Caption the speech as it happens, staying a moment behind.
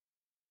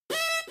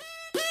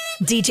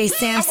DJ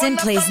Samson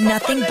plays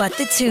nothing but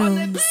the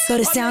tunes. Go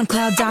to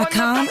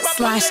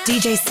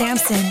soundcloud.com/DJ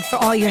Samson for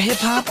all your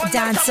hip-hop,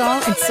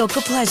 dancehall, and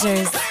soca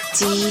pleasures.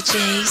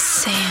 DJ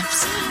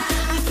Samson.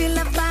 I feel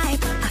a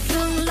vibe, I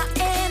feel the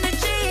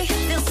energy.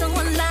 Feel so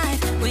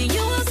alive when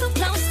you are so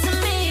close to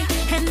me.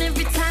 And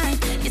every time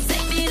you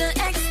take me to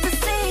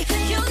ecstasy,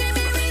 you give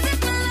me reason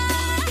for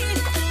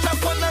life.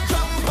 Just wanna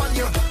jump on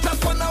you,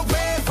 just wanna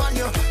wave on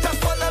you,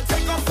 just wanna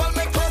take off all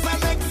my clothes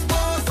and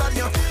expose on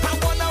you. I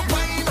wanna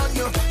wine on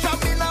you,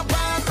 jump in a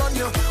band on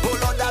you. Oh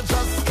Lord, I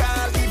just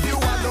can't leave you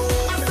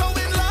alone. I'm so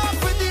in love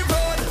with the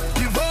road,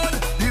 the road,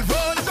 the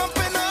road.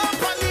 Jumping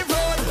up on the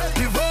road,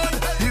 the road,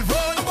 the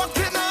road.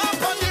 Walking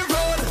up on the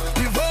road,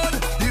 the road,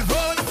 the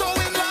road. So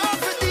in love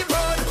with the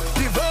road,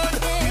 the road,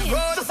 the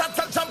road. Just have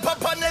to jump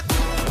up on it,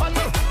 on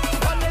it,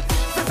 on it.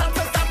 Just have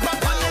to jump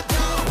up on it,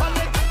 on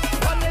it,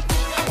 on it.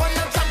 I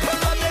wanna jump on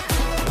it,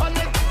 on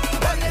it,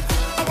 on it.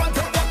 I want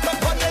to walk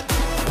up on it,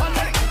 on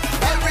it.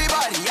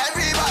 Everybody,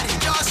 everybody,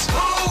 just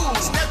move.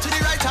 Step to the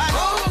right hand,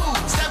 move.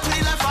 Step to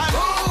the left hand,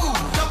 move.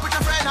 Jump with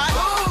your friend hand,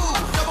 move.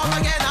 Jump up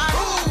again hand,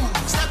 move.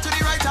 Step to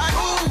the right hand,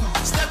 move.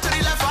 Step to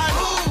the left hand,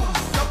 move.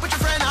 Jump with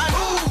your friend hand,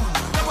 move.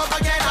 Jump up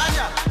again hand,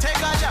 yeah.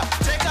 Take a jab,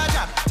 take a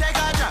jab, take a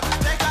jab,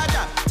 take a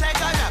jab,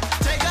 take a jab,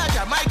 take a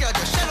jab. My girl,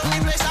 just shell on the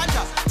place and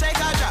jab. Take a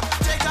jab,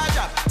 take a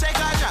jab, take a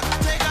jab,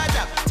 take a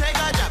jab, take a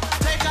jab,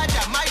 take a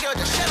jab. My girl,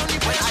 just shell on the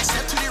place. When I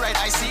step to the right,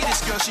 I see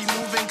this girl, she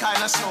moving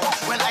kinda slow.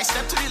 When I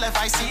step to the left,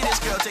 I see this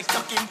girl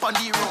tick-tocking on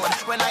the road.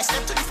 When I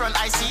step to the front,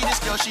 I see this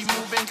girl, she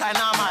moving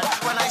kinda mad.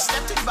 When I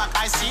step to the back,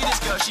 I see this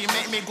girl, she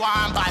make me go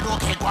on bad.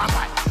 Okay, go on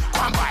bad,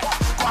 go on bad,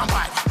 go on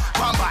bad,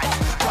 go on bad,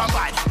 go on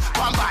bad,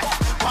 go on bad,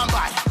 go on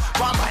bad,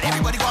 go on bad.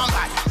 Everybody go on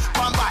bad,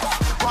 go on bad,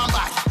 go on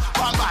bad,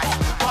 go on bad,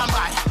 go on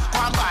bad, go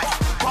on bad,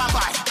 go on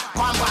bad,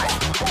 go on bad.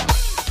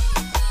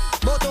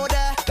 Moto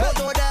there,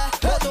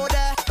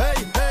 hey,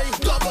 hey,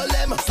 double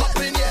M, up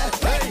in here,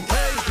 hey,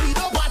 hey. We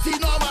don't party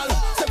normal,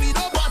 so we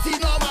don't party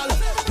normal,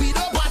 we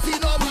don't party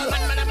normal.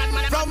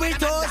 From we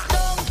toast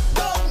down,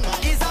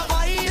 is a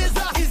vibe, is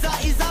a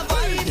vibe, is a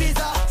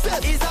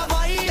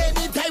vibe.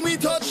 Anytime we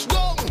touch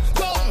down,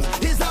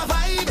 is a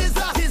vibe, is a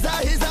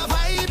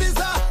vibe, is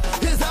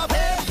a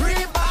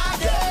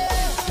everybody.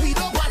 We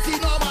don't party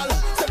normal,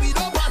 so we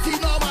don't party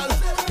normal,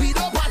 we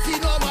don't party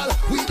normal,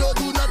 we don't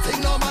do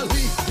nothing normal.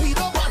 We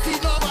don't party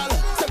normal,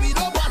 so we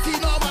don't party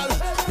normal,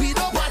 we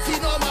don't party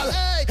normal.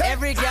 Hey.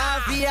 Every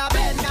girl be a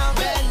bend down,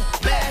 bend,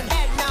 bend,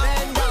 bend down,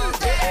 bend down,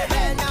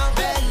 bend down,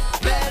 bend,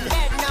 bend,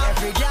 bend down.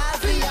 Every girl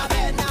be a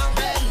bend down,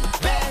 bend,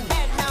 bend,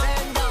 bend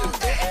down,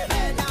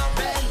 bend down,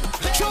 bend.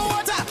 Show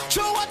water,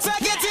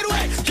 get it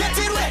wet, get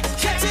it wet,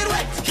 get it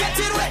wet, get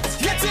it wet,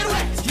 get it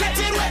wet, get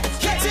it wet,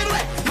 get it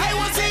wet. I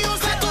want to see you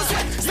start to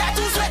sweat, start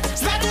to sweat,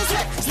 start to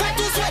sweat, start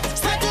to sweat,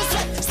 start to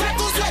sweat, start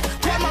to sweat.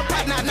 Come on,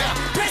 partner now,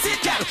 press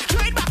it, girl.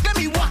 Throw it back, let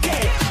me walk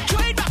it.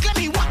 Throw it back, let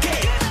me walk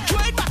it. Throw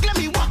it back, let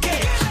me walk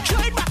it.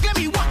 Throw it back, let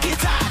me walk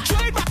it.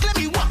 Throw it back, let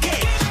me walk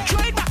it.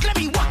 Throw it back, let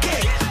me walk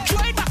it.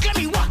 Throw it back, let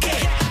me walk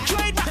it. Throw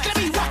it back, let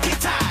me walk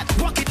it.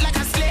 Walk it like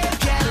a slave,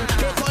 girl.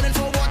 They calling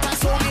for water,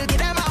 so we'll get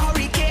them a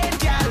hurricane,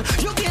 girl.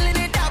 You killing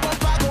it down,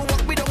 but I go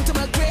walk me down to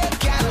my grave,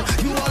 girl.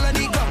 You all on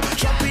the ground,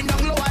 jumping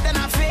down lower than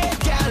a fake,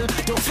 girl.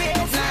 Don't fake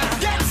now.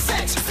 Get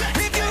set.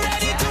 If you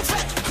ready to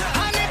fit,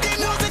 and if the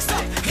music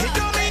stop, it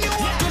don't mean you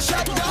want to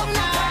shut down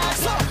now.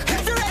 So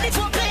if you ready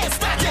for play,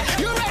 start it.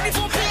 You ready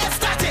for play,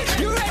 start it.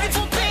 You ready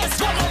for play,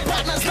 come on,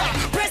 partners now.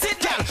 Press it,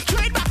 girl.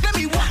 Throw it back, let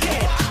me walk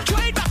it. Throw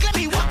it back, let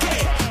me walk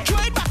it. Throw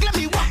it back, let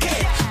me walk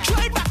it. Throw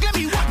it back, let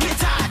me walk it.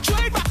 Throw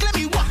it back, let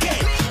me walk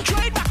it. Throw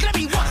it back, let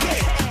me walk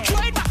it. Throw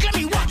it back, let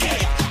me walk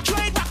it. Throw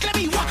it back, let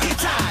me walk it.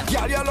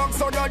 Girl, you look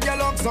so good, you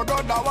look so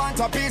good, I want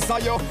a piece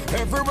of you.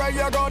 Everywhere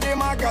you go, the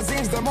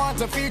magazines, they want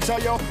to feature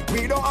you.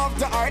 We don't have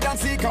to hide and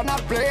seek, or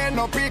not playing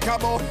no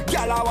peekaboo.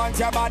 Girl, I want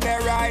your body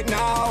right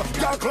now.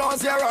 Girl,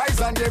 close your eyes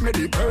and give me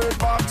the bird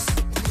box.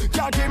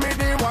 Girl, give me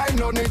the wine,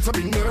 no need to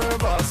be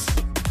nervous.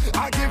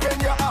 I giving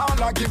you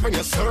all, I giving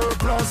you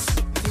surplus.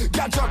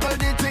 Girl, juggle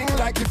the thing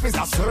like if it's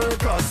a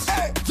circus.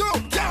 Hey, you,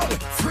 girl,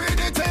 free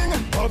the thing,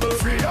 bubble,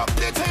 free up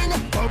the thing,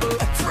 bubble,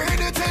 free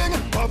the thing,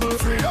 bubble,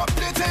 free up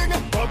the thing,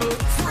 bubble,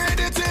 free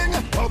the thing,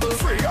 bubble,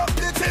 free up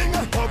the thing,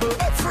 bubble,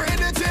 free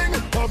the thing,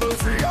 bubble,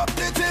 free up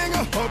the thing,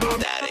 bubble.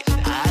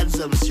 I had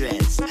some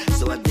stress,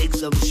 so I take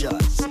some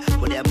shots.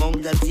 But the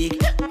amount I take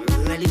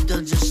really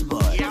touch the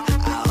spot. I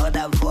heard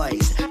a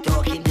voice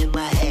talking in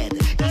my head.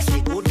 He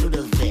said, go to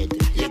the vet,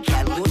 you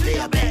can't go to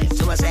your bed.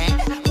 So I said,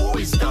 who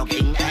is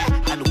talking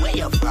and where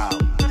you from?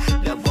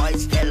 The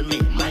voice tell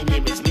me, my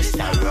name is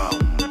Mr.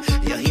 Rum.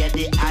 You hear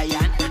the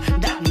iron?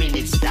 That means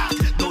it's start.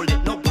 Don't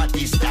let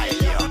nobody style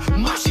you.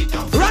 Mash it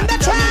up. Run the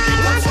track.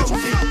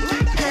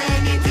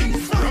 Anything,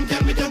 from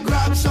tell me to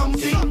grab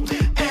something.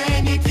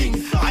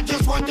 Anything, I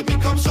just want to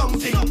become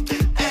something.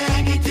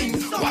 Anything,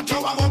 watch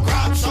how I go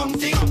grab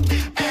something.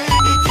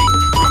 Anything,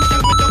 from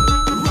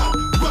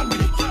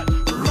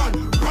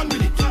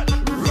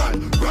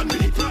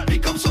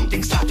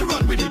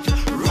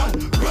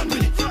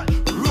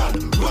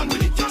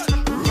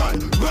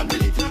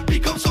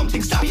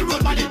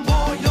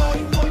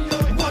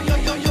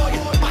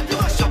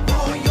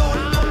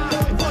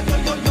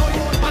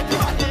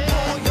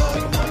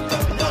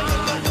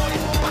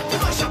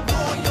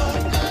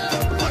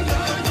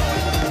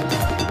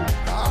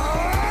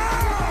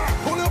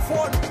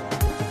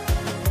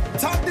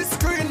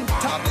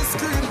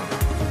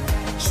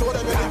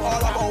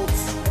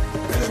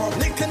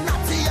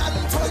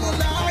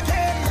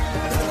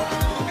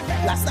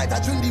night I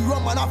drink the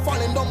rum and I'm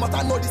falling down, but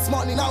I know this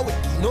morning I'm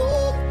waking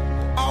up.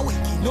 I'm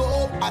waking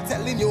up. I'm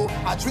telling you,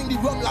 I drink the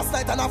rum last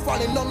night and I'm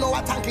falling down. Now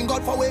I'm thanking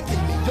God for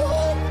waking me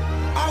up.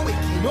 I'm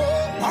waking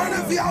up. And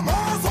if you're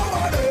Mars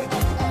over there,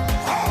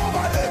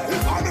 over there,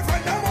 if I'm the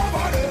friend them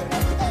over there,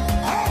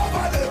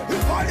 over there,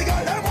 if I'm the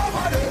girl them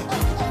over there,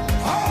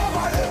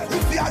 over there,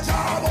 if you're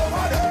job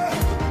over there,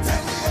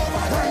 tell me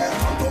over there. When it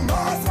come to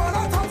Mars, man,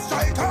 I'm top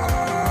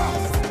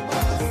strikers.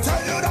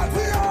 Tell you that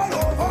we all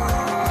over.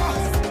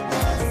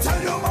 Tell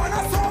you man,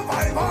 I'm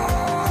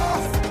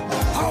survivors.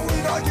 And we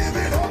not give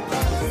it up.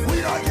 We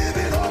not give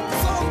it up.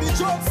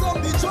 Some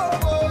be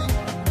drunk, boy.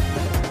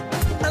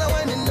 And I'm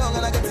winding down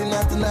and I'm getting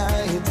out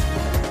tonight.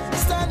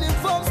 Standing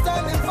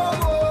firm,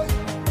 boy.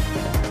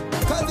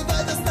 Cause if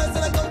I just dance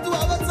and I come to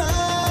our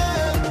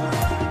time.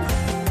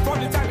 From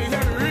the time you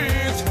hear me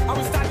reach, I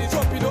will stand it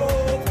jumping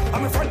up.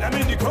 I'm a friend, I'm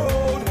in the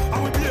crowd. I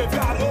will be a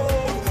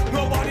alone.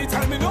 Nobody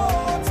tell me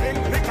nothing.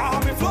 They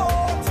can't be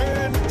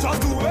floating.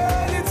 Just do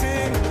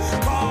anything.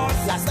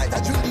 Cause Last night I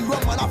drink the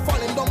rum and I'm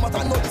falling down, but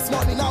I know this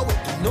morning I'm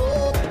waking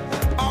up.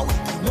 I'm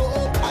waking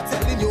up. I'm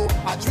telling you,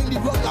 I drink the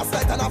rum last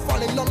night and I'm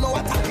falling down. Now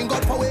I'm thanking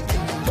God for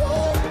waking me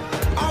up.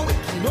 I'm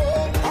waking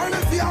up. And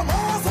if you're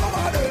Mars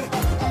over there,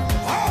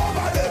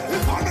 over there,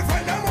 if I'm the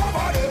friend them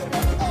over there,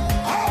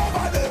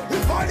 over there,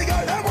 if I'm the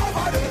girl them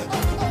over there,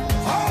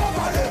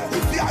 over there,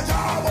 if you're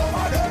job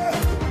over there,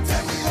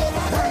 tell me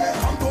over there. When it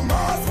come to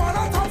Mars, man,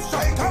 I'm top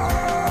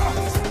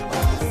strikers.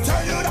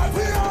 Tell you that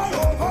we all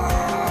over.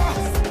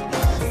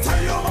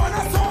 Tell you man,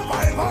 I'm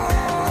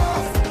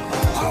survivors.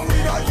 And we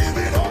not give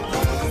it up.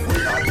 We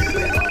not give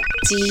it up.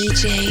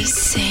 DJ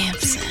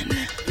Samson.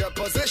 Your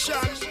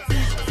position.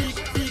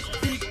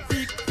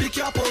 pick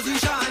your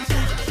position.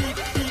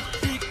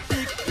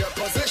 Your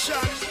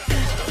position.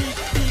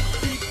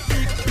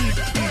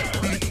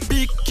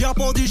 Pick your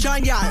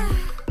position, y'all.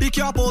 Pick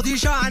your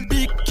position.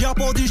 Pick your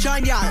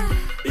position, y'all.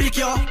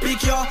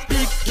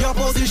 Pick your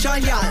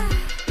position, y'all.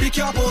 Pick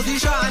your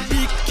position.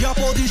 Pick your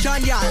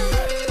position, y'all.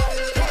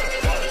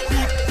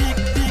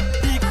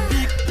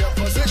 Your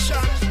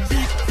position.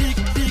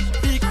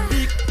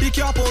 Pick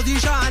your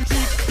position.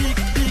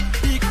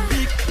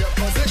 Your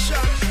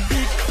position.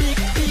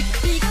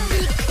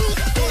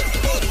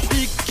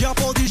 Pick your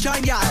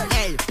position, y'all.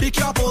 Hey, pick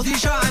your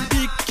position.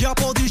 Pick your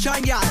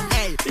position, y'all.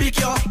 Hey, pick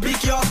your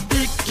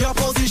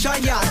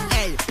position, y'all.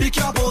 Hey, pick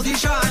your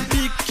position.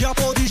 Pick your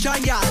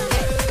position, y'all.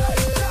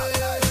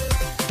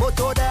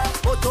 Photo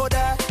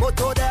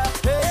there.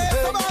 Hey,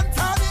 come on,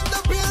 turn in the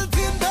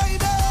building,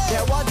 baby.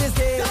 There was this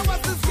day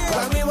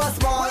when we were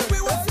small.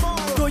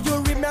 Do you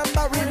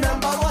remember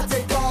what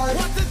it called?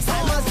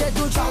 Simon said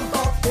to jump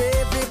up,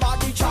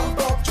 everybody jump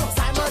up.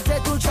 Simon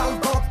said to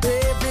jump up,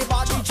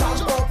 everybody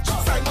jump up.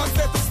 Simon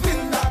said to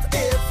spin that,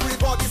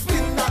 everybody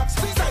spin that.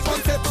 Simon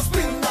said to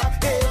spin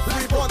that,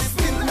 everybody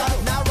spin that.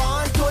 Now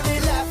run to the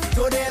left,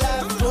 to the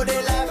left, to the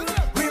left.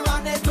 We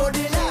run it to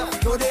the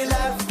left, to the left.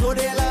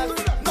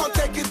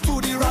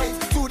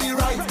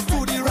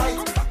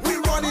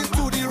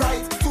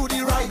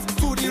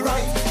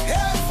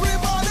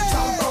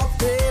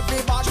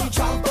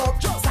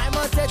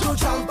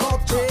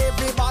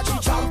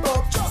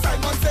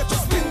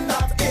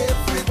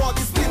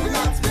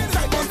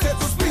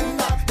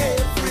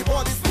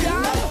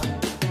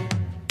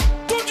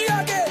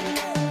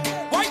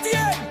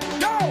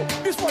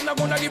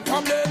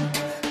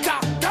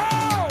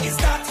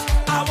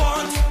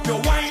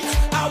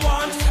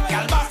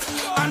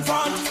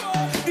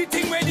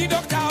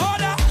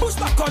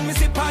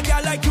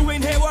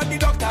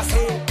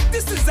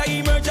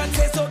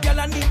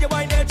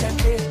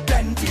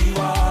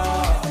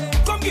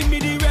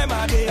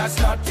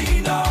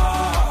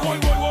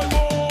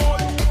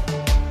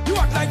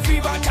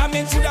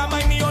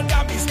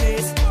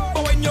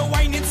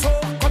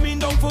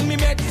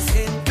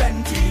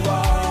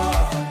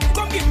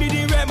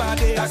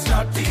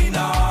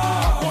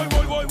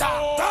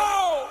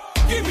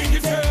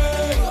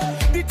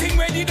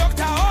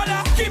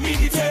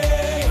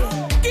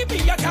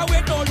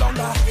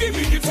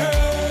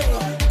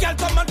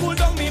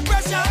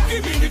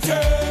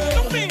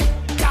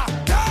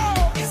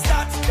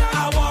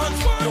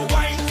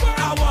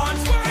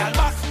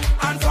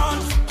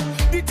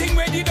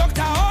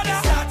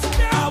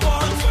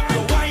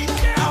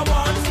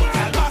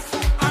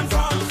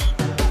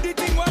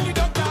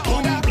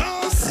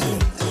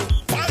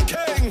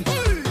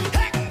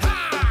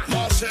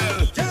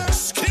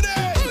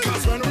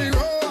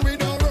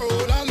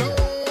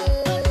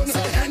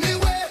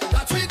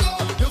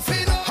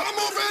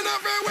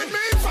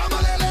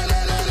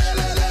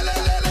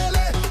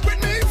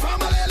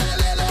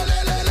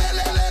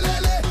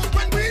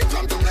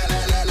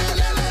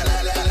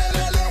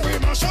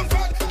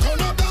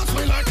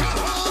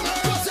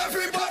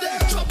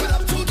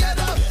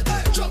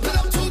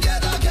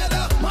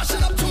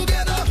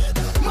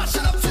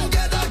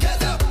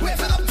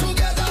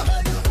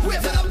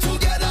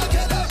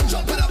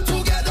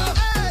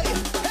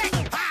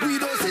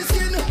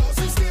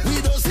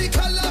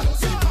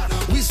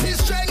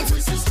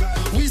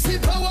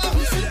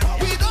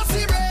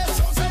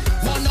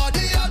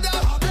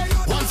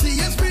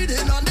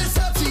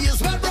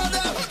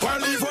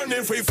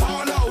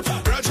 fall out.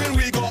 Virgin,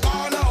 we go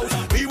all out.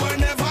 We will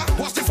never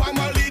watch the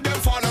family, them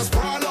fathers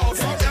brawl out.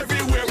 From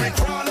everywhere we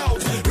crawl out.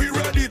 We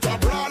ready to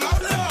brawl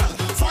out.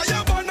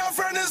 Fire burn our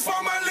friend is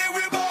family,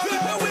 we ball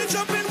out. We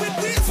jump in with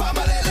we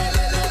family.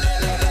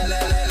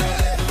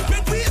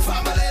 With we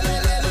family.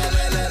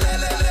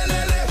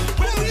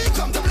 When we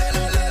come to play,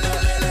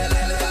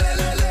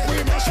 we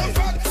mash up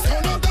front.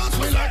 Turn up dance,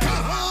 we like a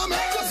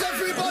army. Cause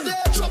everybody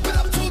drop it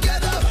up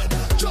together.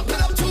 Drop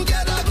it up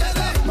together,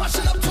 together. Mash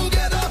it up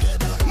together.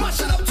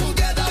 Mash it up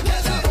together,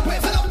 together.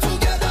 Wave it up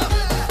together.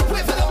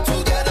 Wave it up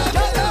together,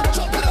 together.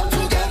 Drop it up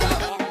together.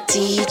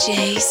 DJ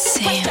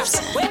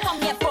Samson. Where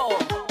come here for?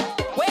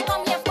 Where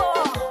come here for?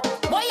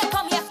 What you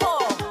come here for?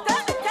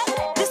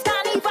 This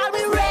carnival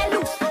we real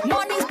loose.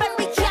 Money spent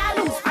we can't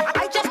lose.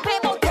 I just pay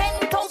about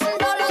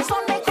 $10,000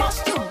 on my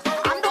costume.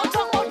 I'm not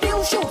talking about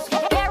new shoes.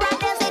 Here and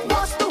there's it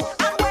must do.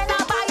 And when I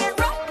buy it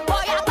rock,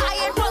 boy I buy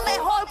it from the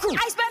whole crew.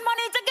 I spend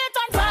money to get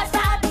on first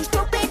party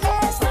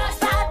stupidness. First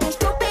party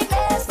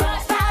stupidness.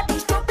 First party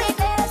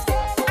stupidness.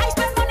 I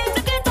spend money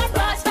to get on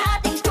first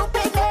party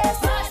stupidness.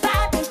 First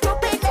party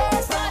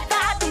stupidness. First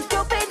party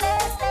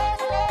stupidness.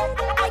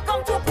 I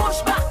come to push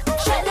back,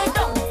 shell it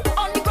down.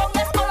 On the ground,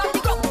 let's all on the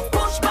ground.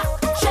 Push back,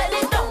 shell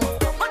it down.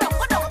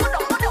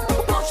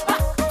 Push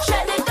back,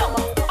 shell it down.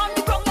 On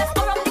the ground, let's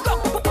all on the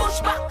ground. Push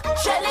back,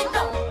 shell it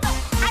down.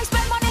 I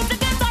spend money to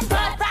get on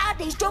first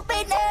party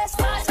stupidness.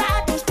 First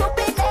party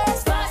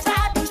stupidness. First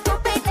party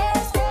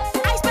stupidness.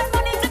 I spend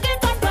money to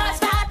get on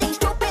first party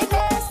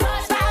stupidness.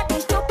 First party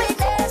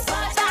stupidness.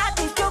 First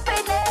party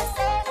stupidness.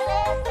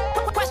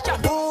 Question.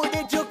 Who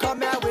did you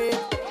come here with?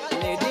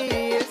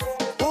 Ladies,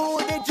 who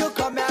did you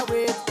come here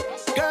with?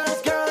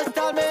 Girls,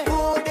 tell me, who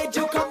did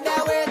you come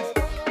there with?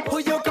 Who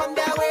you come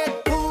there with?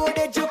 Who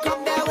did you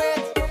come there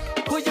with?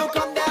 Who you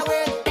come there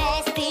with?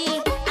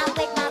 Bestie, I'm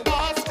with my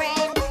best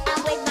friend.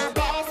 I'm with my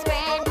best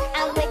friend.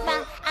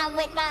 I'm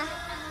with my.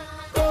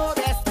 Go,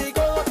 bestie,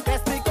 go,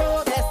 bestie,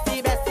 go,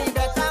 bestie, bestie,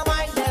 better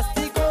wine,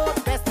 bestie, go,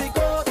 bestie,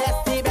 go,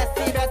 bestie,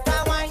 bestie,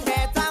 better wine,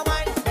 better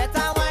wine,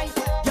 better wine.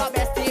 Your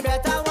bestie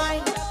better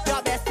wine,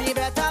 your bestie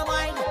better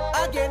wine.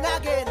 Again,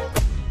 again.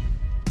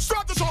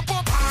 Start the shop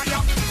up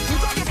higher.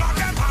 Put on the flag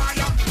them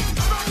higher.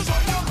 Start the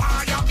shop up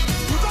higher.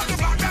 Put on the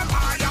flag them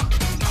higher.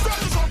 Start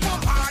the shop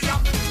up higher.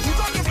 Put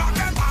on the flag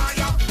them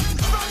higher.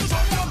 Start the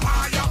shop up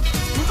higher.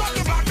 Put on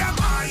the flag them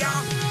higher.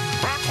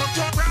 I come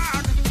to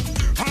brag.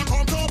 I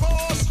come to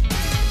boast.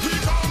 We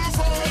come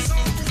first.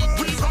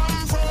 We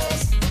come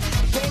first.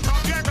 Put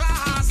up your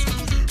glass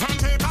and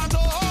take a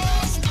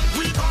toast.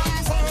 We come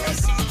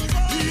first.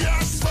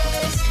 Yes,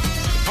 first.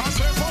 I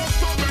say first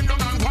to bend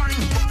down and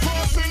wine.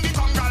 First in the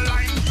conga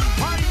line.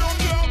 I don't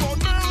care about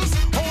bills,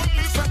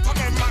 only set on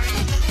their mind.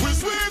 We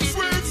sweet,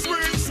 sweet,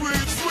 sweet,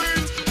 sweet,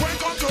 sweet. When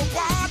come to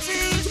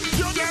party,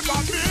 you never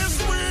miss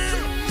me.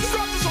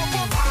 Start the shop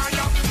up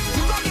higher.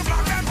 Put on the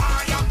flag them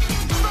higher.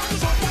 Start the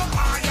shop up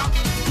higher.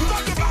 Put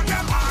on the flag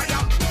them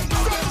higher.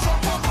 Start the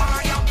shop up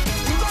higher.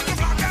 Put on the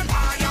flag them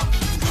higher.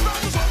 Start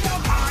the shop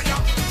up higher.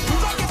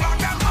 Put on the flag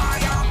them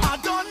higher. I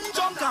done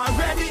drunk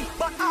already,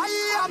 but I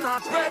am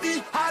not ready.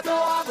 I know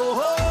I go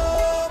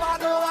home. I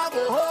know I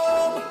go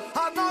home.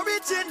 I'm not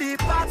reaching the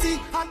party,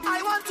 and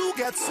I want to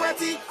get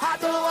sweaty. I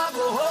know I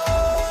go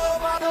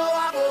home. I know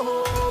I go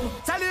home.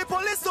 Tell the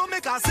police to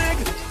make a sing.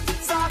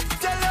 Stop,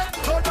 tell them,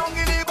 go down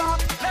in the bar.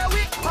 Let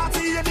we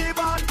party in the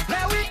bar.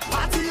 Let we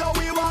party how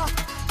we want.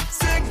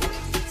 Sing,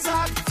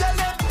 stop, tell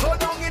them, go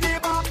down in the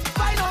bar.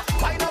 Wind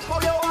up how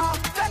you want.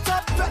 Fet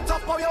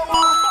up how you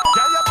want.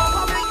 Girl, your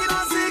bumper making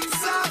a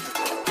zigzag,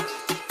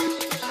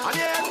 and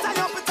you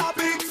tie up with a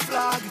big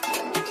flag.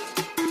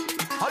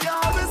 Oh, you're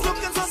always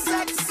looking so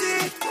sexy.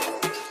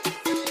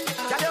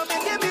 Girl, you're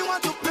making me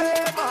want to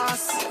play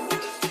mass.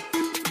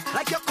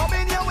 Like you're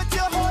coming here with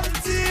your whole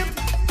team.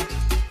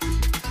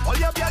 Oh,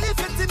 you're barely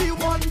fit in the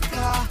one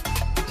car.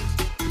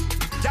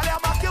 Girl, you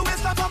back your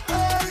waist up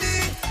early,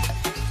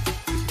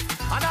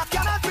 and I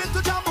cannot wait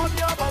to jam on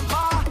your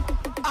bumper.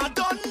 I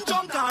done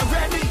drunk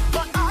already,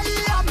 but I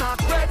am not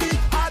ready.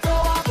 I know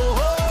I go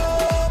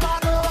home. I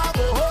know I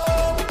go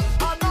home.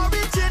 I'm not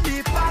reaching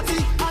the party,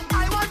 and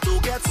I want to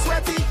get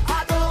sweaty.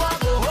 I know I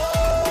go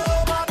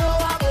home. I know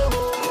I go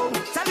home.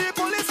 Tell the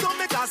police to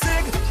make a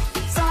sing.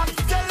 Stop,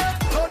 tell them,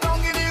 go down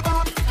in the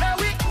bar. Let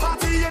we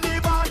party in the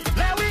bar.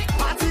 Let we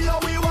party how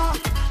we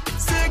want.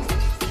 Sing,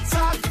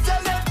 stop,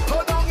 tell them, go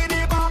down in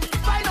the bar.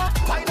 Wind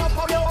up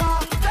how you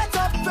want. Fet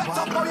up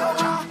how you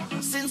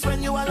want. Since when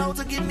you allowed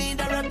to give me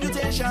the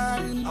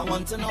reputation? I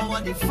want to know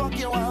what the fuck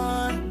you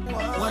want.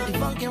 What the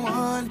fuck you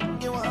want?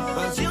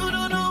 Cause you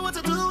don't know what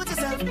to do with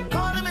yourself.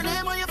 Calling my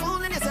name while you're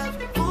fooling yourself.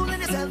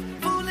 Fooling yourself,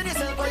 fooling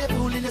yourself while you're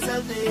fooling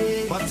yourself.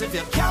 But if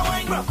you can't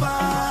wine proper,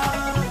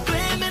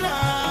 blame me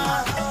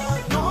now.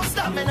 Don't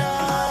stop me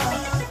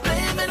now.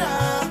 Blame me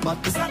now. But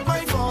it's not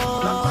my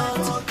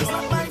fault. It's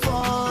not my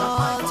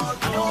fault.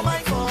 I know my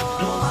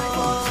fault.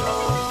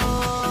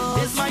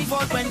 It's my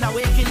fault when I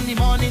wake in the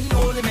morning,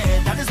 holding my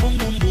head. That is boom,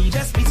 boom, boom,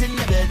 just beating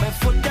the bed. My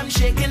foot them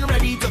shaking,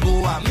 ready to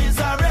go. I'm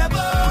miserable.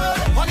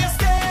 When you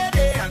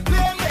steady and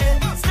blame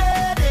me,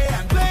 steady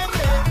and blame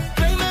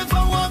me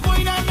for what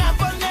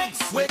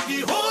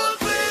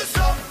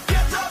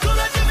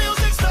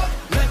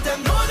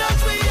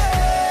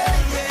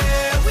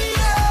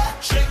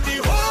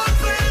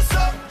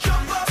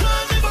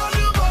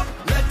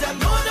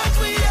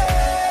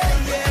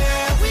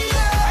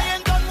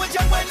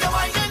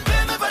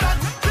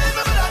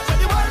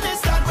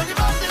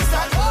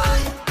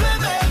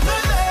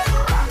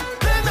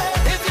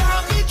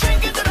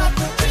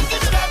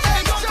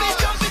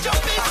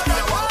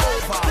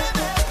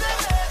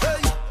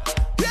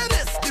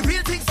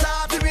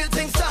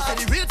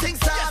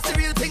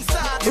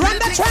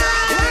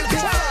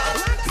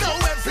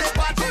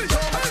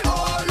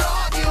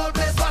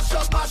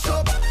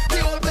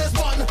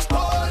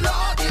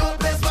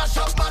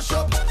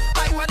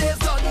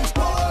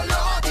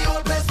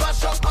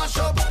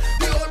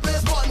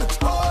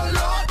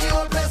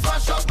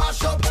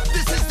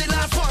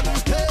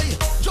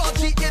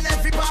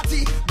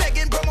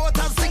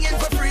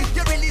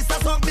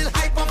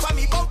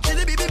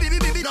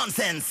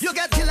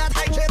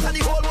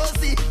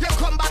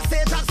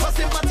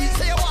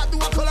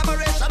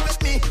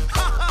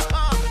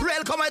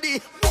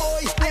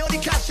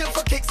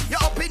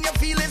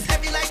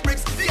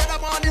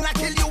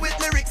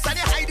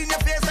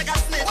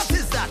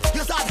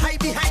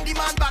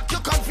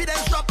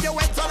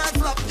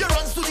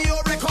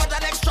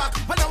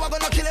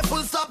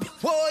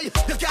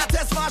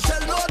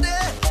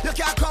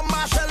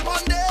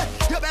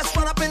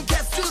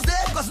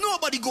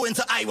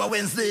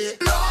Wednesday.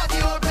 Lord, the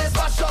whole place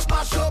mash up,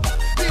 mash up.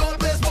 The whole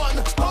place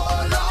burn.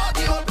 Oh Lord,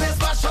 the whole place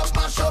mash up,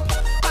 mash up.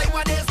 I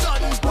want this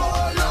done.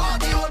 Oh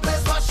Lord, the whole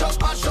place mash up,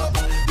 mash up.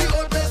 The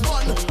whole place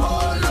burn.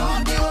 Oh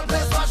Lord, the whole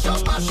place mash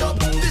up, mash up.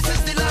 This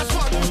is the last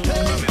one.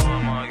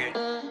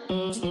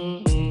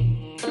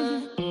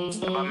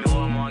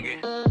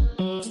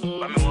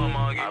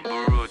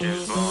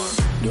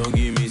 Don't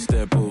give me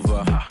step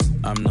over.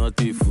 I'm not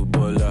a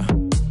footballer.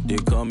 They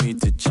call me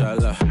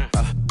T'Challa.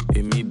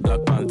 Me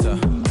Black Panther.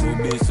 Go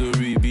be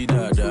sorry, be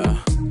dada.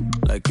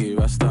 Like a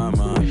Rasta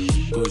man.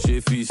 Go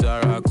shefi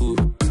Saraku.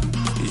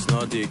 It's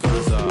not a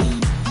cancer.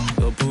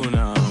 Open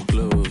and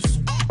close.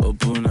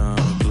 Open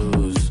and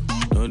close.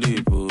 No they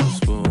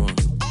postpone.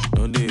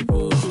 No they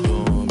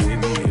postpone.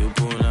 Baby,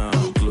 open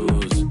and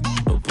close.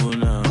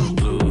 Open and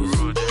close.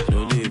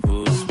 No they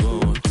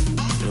postpone.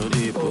 No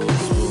they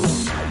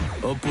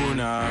postpone. Open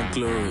and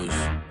close.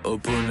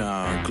 Open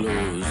and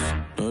close.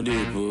 No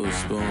they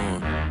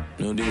postpone.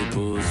 No they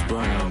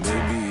postpone.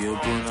 Baby,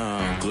 open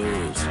and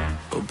close.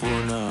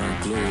 Open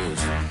and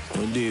close.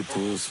 No they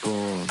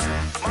postpone.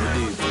 No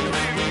they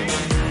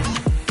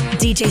postpone.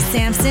 DJ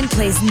Samson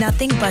plays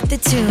nothing but the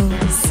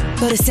tunes.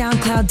 Go to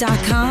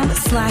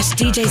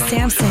soundcloud.com/DJ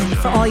Samson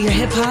for all your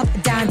hip hop,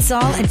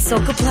 dancehall, and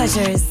soca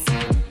pleasures.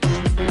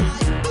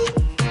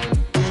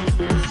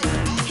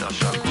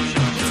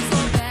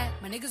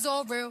 Niggas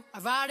all real, I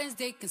ride in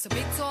dick in some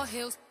big tall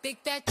hills, big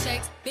fat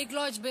checks, big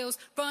large bills,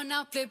 run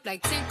out flip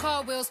like 10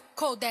 car wheels,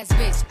 cold ass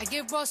bitch, I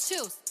give raw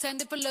chills, 10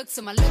 different looks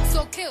and my looks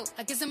so kill,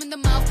 I kiss him in the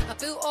mouth, I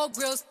feel all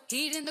grills,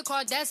 heat in the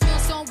car, that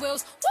smells on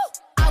wheels, woo,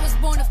 I was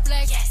born to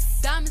flex, yes.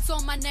 Diamonds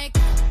on my neck,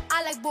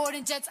 I like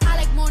boarding jets, I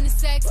like more than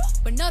sex,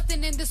 but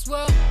nothing in this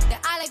world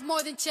that I like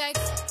more than checks,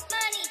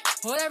 money,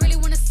 all I really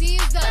wanna see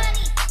is the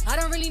money, I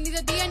don't really need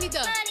a D, I need the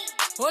money,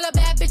 all a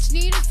bad bitch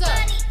need is the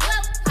money,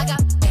 I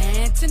got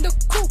bands in the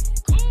coupe.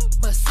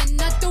 Bustin'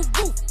 out the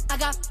roof, I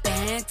got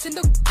bands in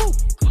the coop.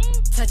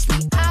 Touch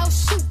me, I'll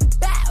shoot.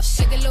 Bow,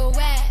 shake a little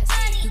ass.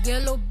 You get a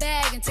little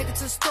bag and take it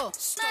to the store.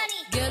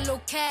 Get a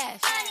little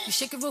cash. You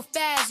shake it real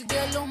fast, you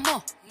get a little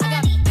more. I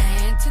got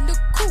bands in the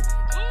coop.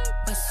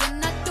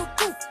 Bustin' out the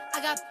roof,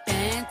 I got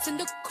bands in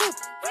the coop.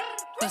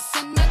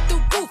 Bustin' out the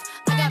roof,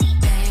 I got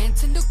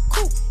bands in the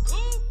coop.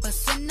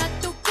 Bustin' out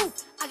the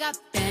roof, I got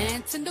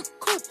bands in the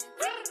coop.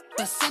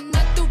 Bustin'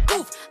 out the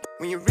roof.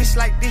 When you rich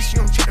like this, you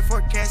don't check the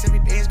forecast, every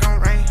day it's gon'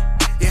 rain.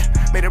 Yeah,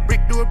 made a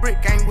brick do a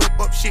brick, gang whip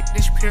up shit,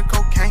 this pure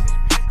cocaine.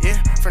 Yeah,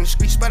 from the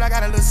streets, but I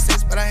got a little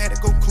sense, but I had to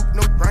go coop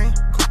no brain.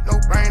 Coop no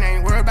brain, I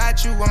ain't worried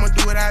about you, I'ma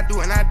do what I do,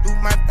 and I do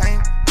my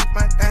thing.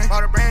 My thing.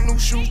 Bought a brand new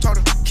shoes, told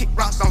her kick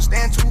rocks, don't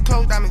stand too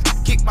close. Diamonds,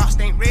 kickbox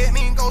ain't red,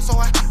 me and go, so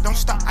I don't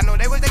stop. I know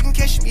they can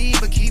catch me,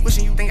 but keep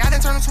wishing. You think I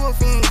done turn into a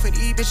fiend for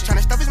these bitches,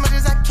 tryna stuff as much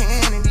as I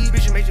can. And these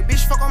bitches make your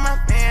bitch fuck on my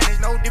man. There's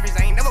no difference,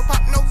 I ain't never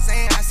popped no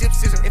Zan. I sip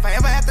scissor. If I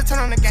ever have to turn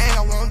on the gang,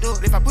 I won't do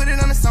it. If I put it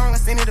on the song, I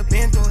send it a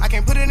bend to it. I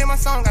can't put it in my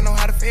song, I know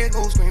how the fed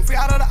goes. Scream free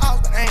out of the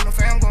house, but I ain't no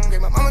fam gon' get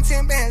my mama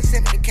 10 bands,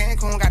 send me to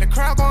Cancun. Got the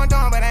crowd going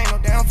down, but I ain't no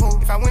down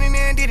fool. If I went in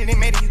there and did it, it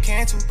made it, you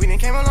can too. We done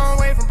came a long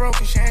way from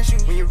broken shan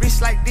shoes. When you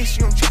rich like this,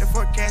 you don't check the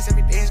forecast,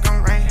 every day it's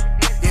gon' rain.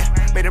 Yeah,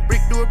 made a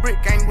brick do a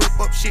brick, gang whip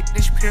up shit,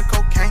 this pure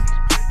cocaine.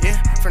 Yeah,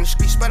 from the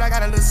streets, but I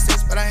got a little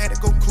sense, but I had to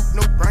go coop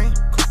no brain.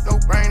 Coop no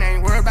brain, I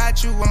ain't worried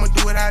about you, I'ma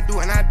do what I do,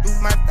 and I do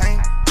my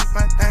thing.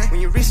 My thing. When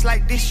you rich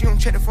like this, you don't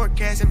check the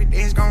forecast, every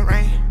day it's gon'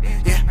 rain.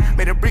 Yeah,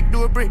 made a brick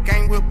do a brick,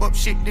 gang whip up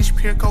shit, this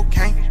pure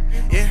cocaine.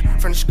 Yeah,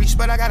 from the streets,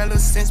 but I got a little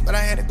sense, but I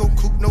had to go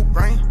coop no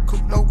brain.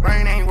 Coop no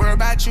brain, I ain't worried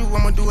about you,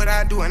 I'ma do what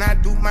I do, and I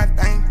do my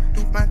thing.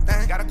 Do my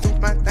thing, gotta coop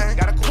my thing,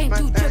 gotta coop my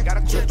thing,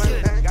 gotta coop my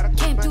thing, gotta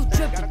came through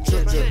drippin',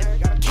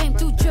 came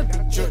through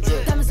drippin',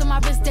 diamonds on my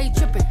wrist, they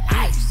drippin',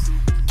 ice.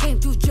 Came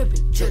through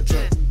drippin',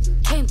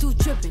 came through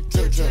drippin',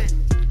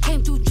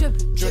 came through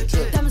drippin',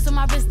 diamonds on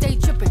my wrist, they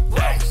drippin',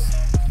 ice.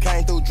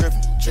 Came through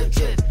drippin',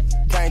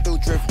 came through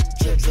drippin',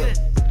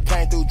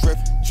 came through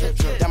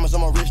drippin', diamonds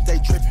on my wrist, they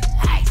drippin',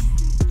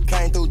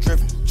 came through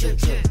drippin',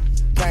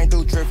 came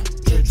through drippin',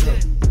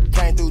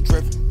 came through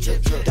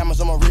drippin', diamonds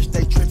on my wrist,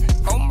 they drippin'.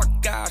 Oh my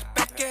gosh,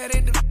 back at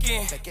it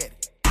again.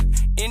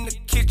 In the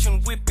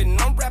kitchen whipping,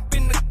 I'm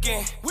rapping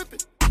again.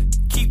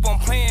 Keep on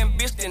playing,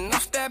 bitch, then I'm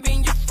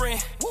stabbing your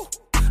friend.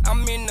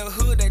 I'm in the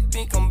hood, they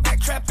think I'm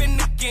back trapping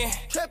again.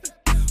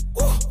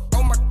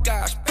 Oh my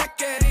gosh, back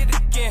at it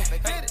again.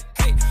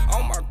 Hey,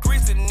 all my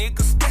grizzly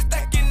niggas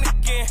stacking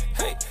again.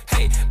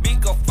 Hey,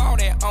 big up all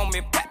that on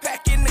me,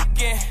 backpacking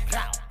again.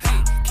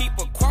 Hey, keep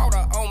a quarter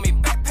on me,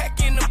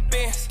 backpacking the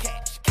Benz.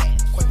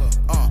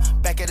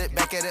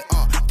 Back at it,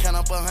 count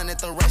up 100,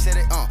 throw racks at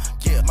it,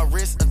 yeah, my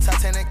wrist a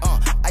Titanic,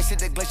 ice at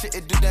the glacier,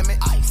 it do damage,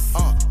 ice,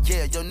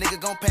 yeah, your nigga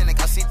gon' panic,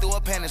 I see through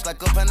a panic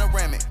like a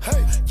panoramic,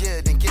 hey,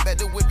 yeah, then get back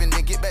to whipping,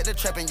 then get back to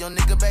trapping, your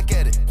nigga back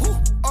at it,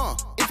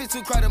 if it's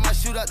too crowded, might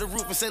shoot out the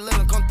roof and say let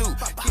him come through,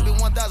 keep it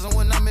 1,000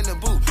 when I'm in the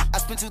booth, I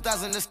spend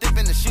 2,000 to step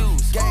in the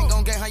shoes, gang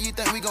gon' gang, how you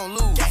think we gon'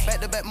 lose, back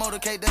to back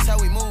motorcade, that's how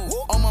we move,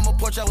 on mama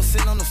porch, I was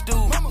sitting on the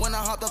stool, when I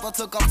hopped up, I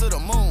took off to the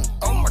moon,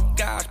 oh my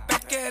gosh,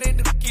 back at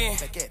it again,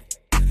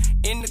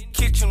 in the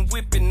kitchen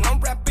whipping,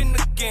 I'm rapping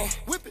again.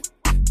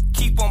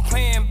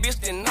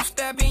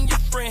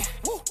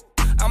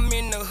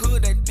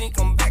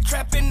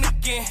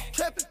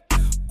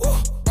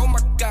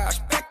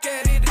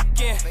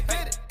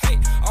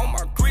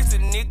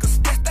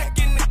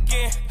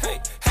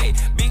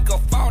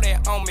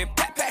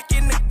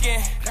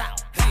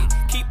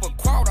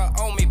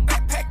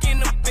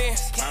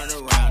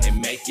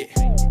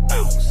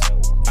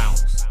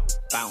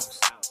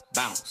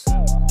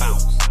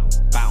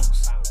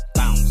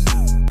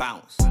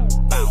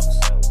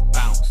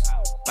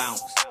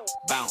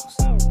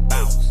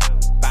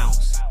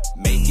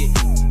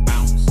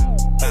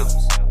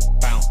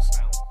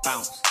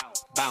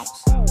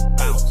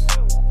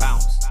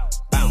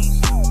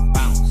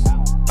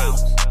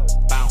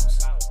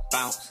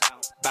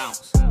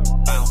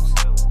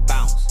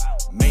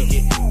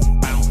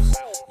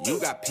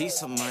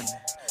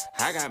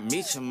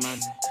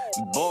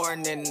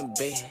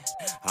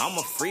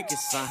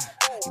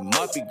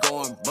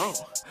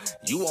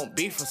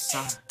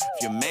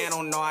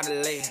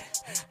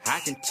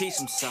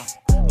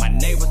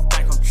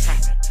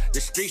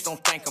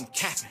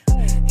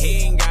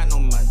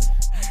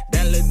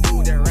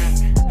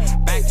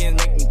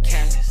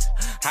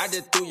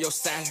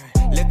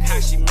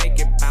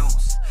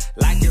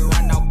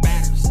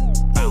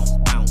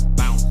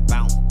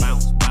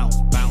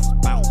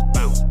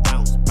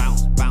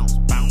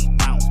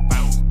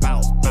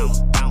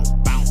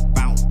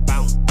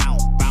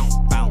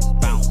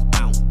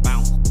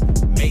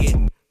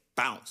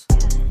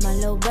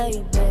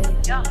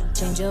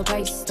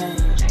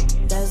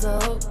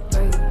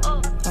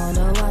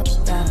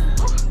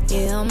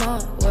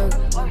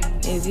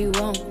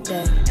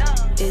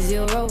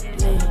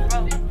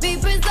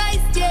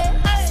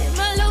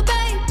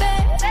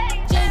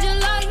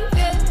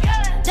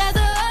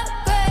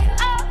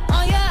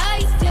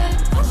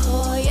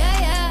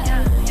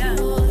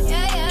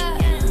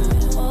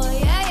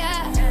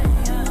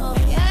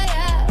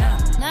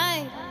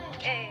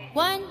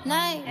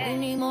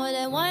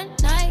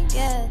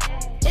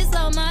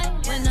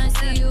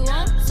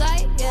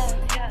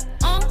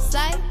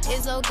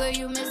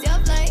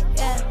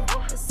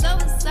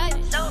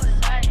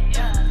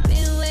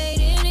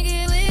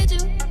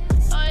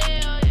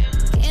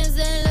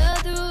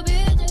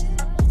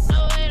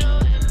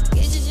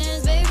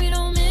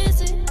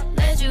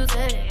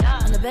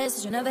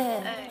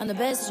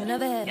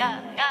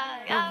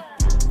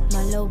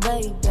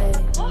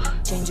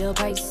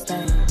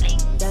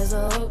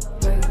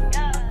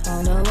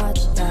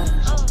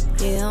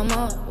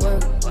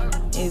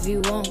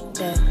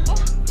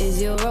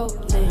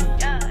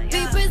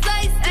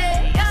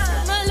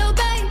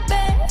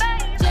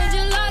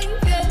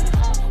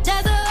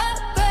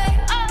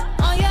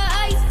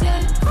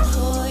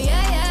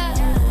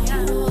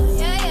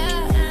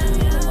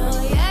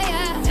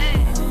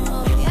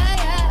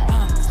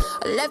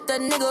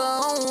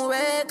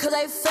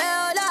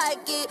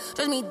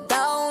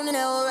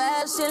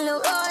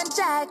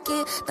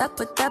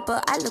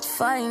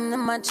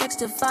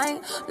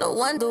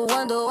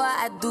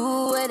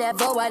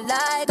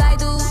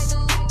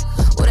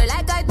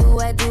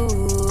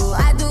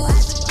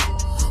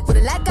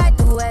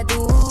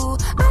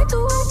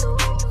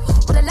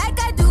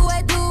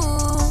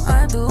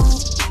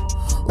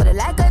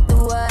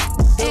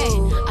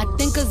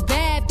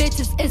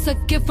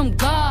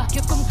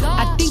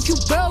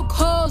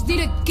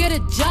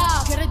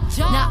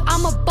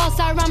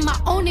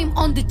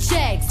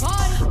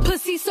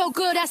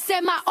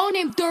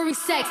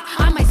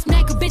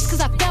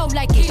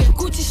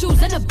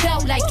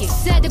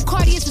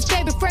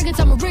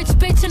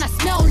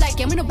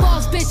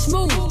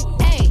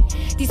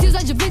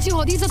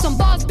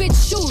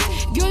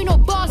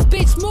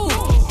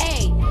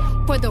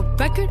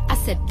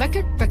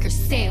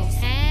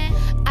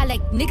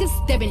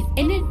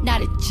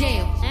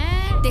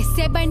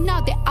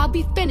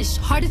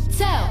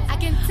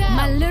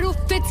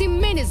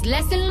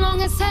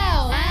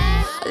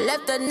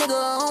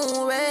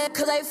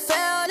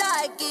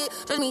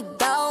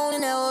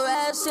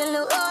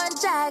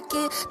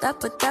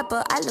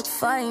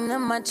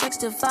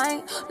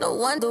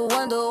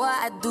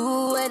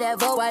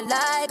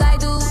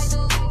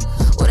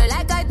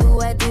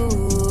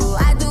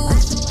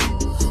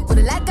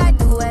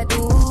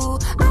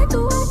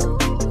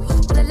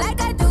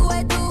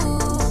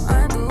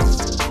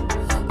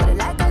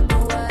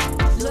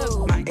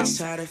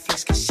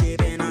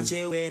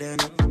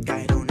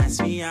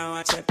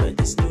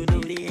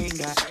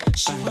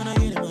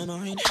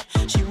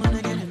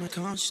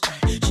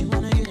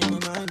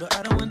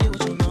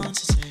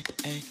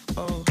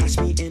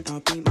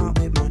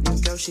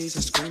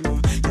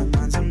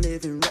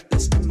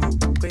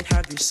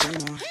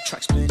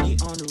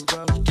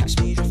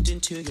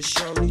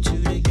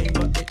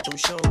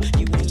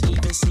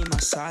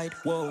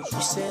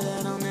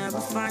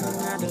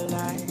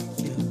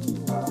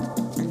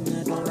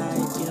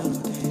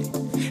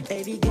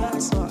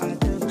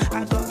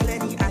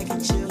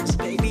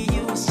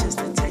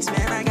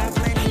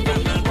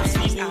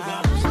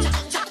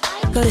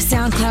 Go to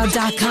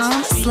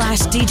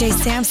soundcloud.com/DJ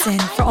Samson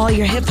for all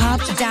your hip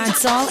hop,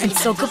 dancehall, and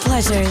soca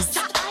pleasures.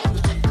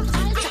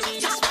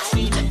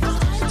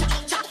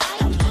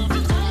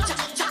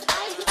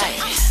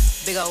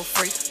 Big old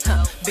freak,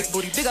 big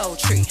booty, big old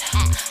tree.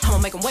 I'ma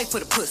make him wait for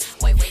the pussy.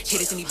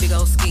 Hit it in these big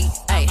old ski.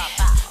 Ay,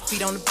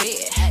 feet on the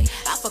bed.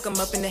 I fuck him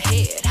up in the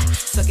head.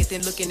 Suck it,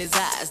 then look in his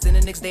eyes. Then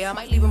the next day I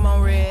might leave him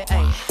on red.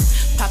 Ay,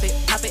 pop it,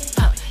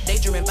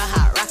 daydreaming by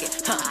hot rocket.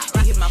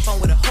 He hit my phone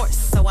with a horse,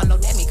 so I know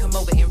that me come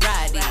over and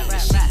ride it.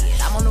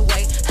 Shit, I'm on the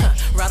way.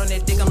 Ride on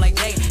that dick, I'm like,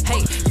 hey.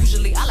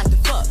 Usually I like to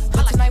fuck,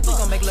 but tonight we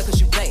gon' make love 'cause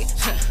you play.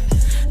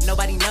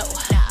 Nobody know.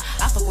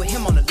 I fuck with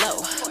him on the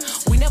low.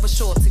 We never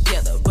show up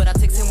together, but I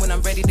text him when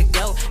I'm ready to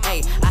go.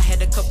 Hey, I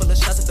had a couple of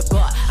shots at the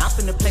bar. I'm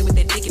finna play with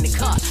that dick in the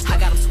car. I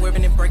got him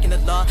swerving and breaking the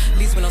law.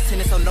 Leaves with no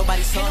tennis, so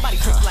nobody saw. Ain't nobody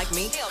trick like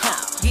me,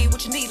 Yeah,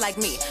 what you need like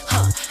me,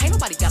 Ain't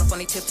nobody got up on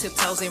their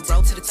tiptoes and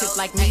roll to the tip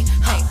like me.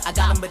 Hey, I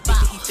got him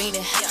addicted, he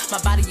fiending. My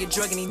body a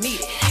drug and he need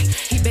it.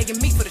 He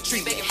begging me for the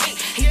treatment.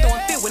 He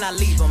throwing fit when I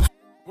leave him.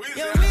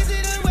 Young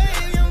Weezy the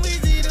wave, young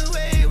Weezy the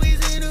wave,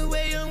 Weezy the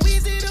wave, young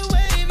Weezy the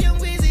wave, young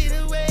Weezy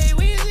the wave,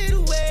 Weezy the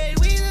wave,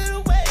 Weezy the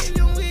wave,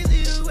 young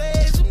Weezy the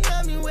wave,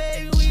 tsunami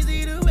wave, Weezy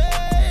the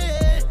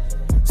wave,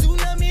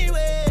 tsunami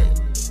wave.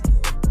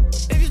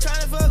 If you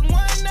tryna fuck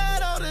one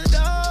night, all the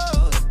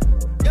doors.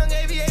 Young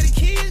aviator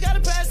keys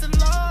gotta pass the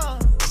law.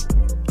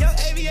 Young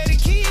aviator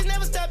keys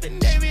never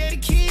stopping.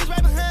 Aviator keys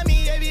right behind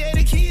me.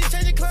 Aviator keys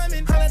changing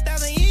climbing.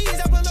 100,000 E's.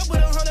 I pull up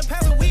with 100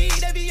 pounds of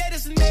weed.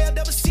 Aviators and nail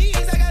double C's.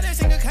 I got that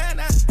single kind.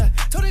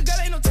 Told the girl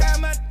ain't no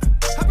time. I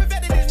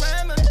perfected this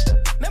rhyme.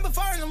 Number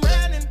 4 and I'm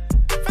riding.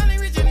 Finally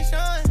reaching the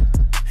shine.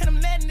 And I'm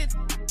letting it.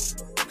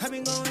 I've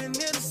been going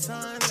near the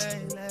sun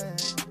lately.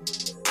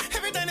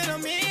 Everything that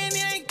I'm in,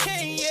 it ain't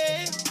came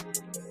yet.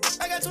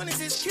 I got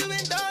 26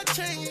 Cuban dog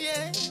chains,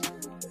 yeah.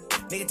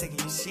 Nigga taking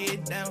your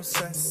shit down,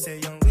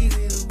 sunset. Young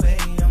Weezy the way,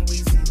 young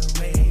Weezy the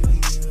way,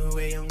 Weezy the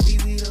way, young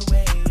Weezy the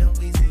way, young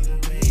Weezy the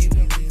way,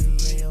 Weezy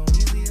the way, young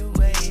Weezy the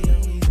way,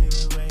 young Weezy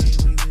the way,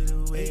 Weezy the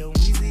way, young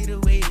Weezy the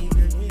way,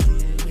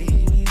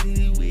 Weezy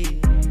the way.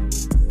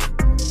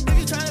 If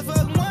you tryna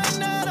fuck one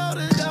night, all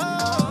the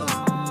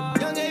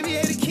doors. Young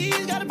aviator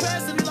keys gotta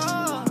pass the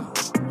law.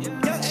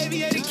 Young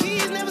aviator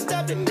keys never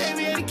stopping.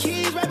 Aviator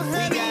keys right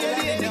behind me.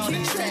 Aviator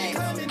keys straight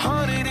coming.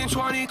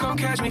 120, come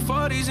catch me.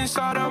 40s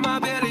inside of my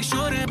belly.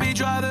 Shouldn't be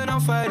driving,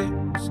 I'm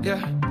fighting.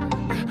 Yeah.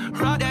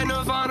 Rock that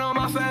Nirvana,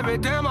 my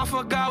favorite. Damn, I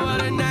forgot what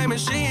her name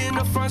is. She in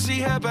the front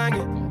seat, head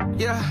banging.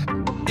 Yeah.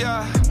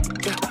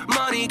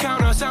 Money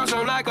counter sounds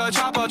like a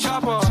chopper.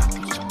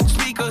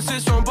 Speaker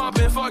system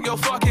bumping, fuck your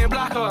fucking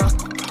blocker.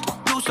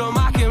 Do some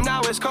mock him,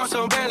 now it's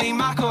custom Bentley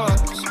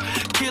mockers.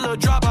 Killer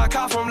drop, I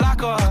caught from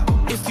locker.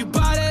 If you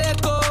buy that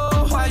Echo,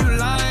 why you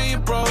lying,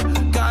 bro?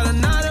 Got a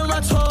knot in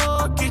my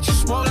toe, get you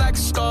smoke like a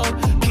stove.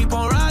 Keep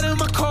on riding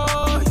my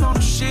car, you know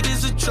the shit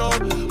is a joke.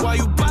 Why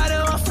you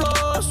biting my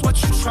floors, what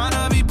you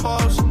tryna be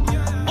post?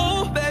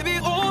 Oh baby,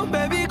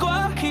 go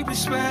out, keep it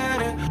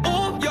spinning.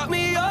 Oh, yuck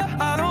me up,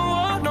 I don't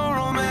want no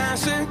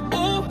romancing.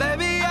 Oh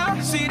baby, I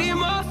see these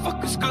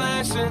motherfuckers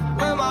glancing.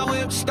 When my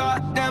whip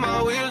start, then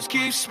my wheels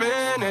keep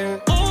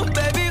spinning. Oh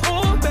baby,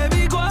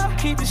 go out,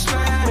 keep it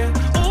spinning.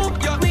 Oh,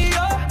 yuck me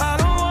up, I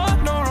don't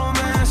want no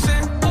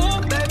romancing. Oh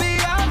baby,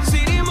 I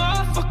see these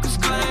motherfuckers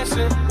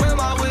glancing. When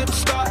my whip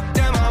start,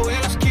 then my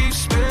wheels keep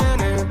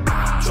spinning.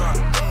 Drop,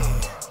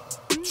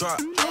 drop,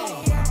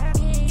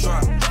 drop,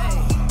 drop,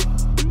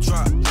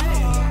 drop,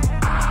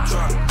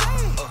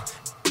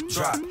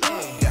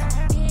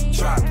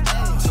 drop,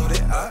 toot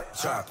it up,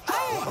 drop.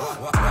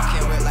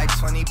 Walking with like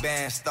 20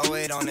 bands, throw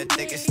it on the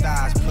thickest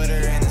thighs. Put her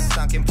in a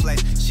sunken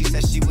place, she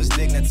said she was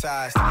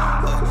dignitized.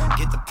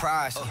 Get the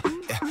prize,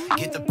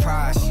 get the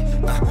prize.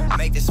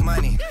 Make this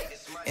money,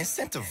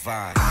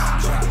 incentivize.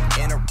 Drop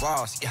in a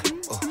Ross,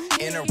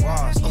 in a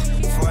Ross.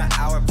 For an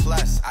hour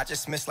plus, I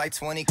just missed like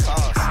 20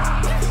 calls.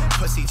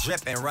 Pussy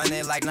dripping,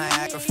 running like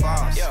Niagara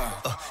Falls.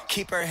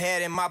 Keep her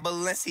head in my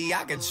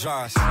Balenciaga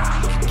drawers.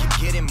 Keep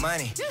getting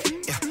money,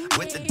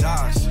 with the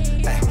dogs.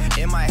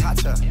 In my hot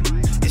tub,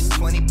 it's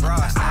 20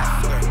 bras.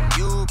 After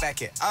you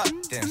back it up,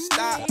 then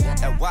stop.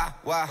 And why,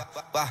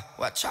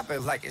 chop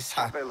it like it's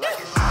hot. Drop,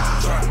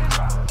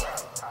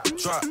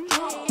 drop,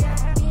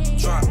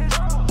 drop,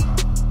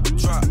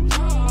 drop,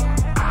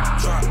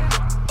 drop,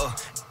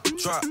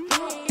 drop,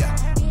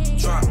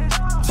 drop,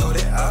 toot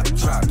it up,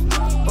 drop,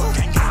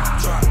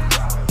 drop,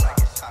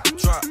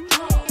 drop,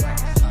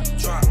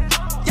 drop,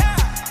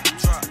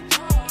 drop,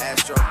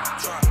 Astro,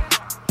 drop,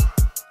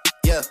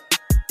 yeah.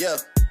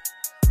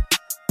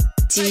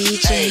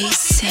 DJ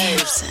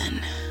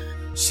Samson.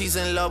 She's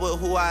in love with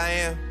who I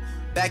am.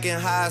 Back in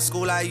high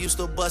school, I used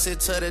to bust it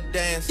to the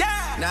dance.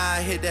 Now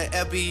I hit the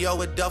FBO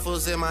with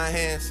duffels in my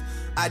hands.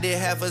 I did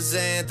half a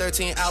Zan,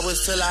 13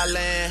 hours till I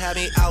land. Had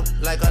me out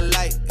like a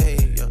light,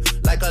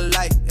 like a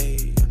light,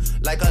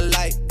 like a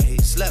light.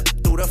 Slept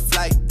through the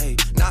flight,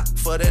 not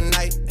for the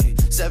night.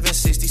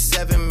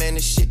 767, man,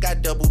 this shit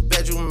got double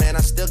bedroom, man.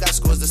 I still got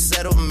scores to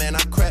settle, man.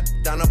 I crept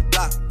down the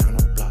block,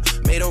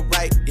 made a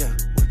right,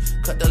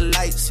 cut the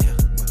lights,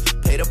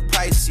 pay the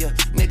price,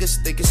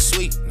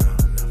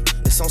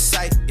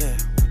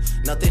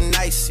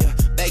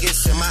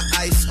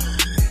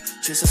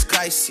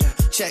 price,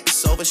 yeah.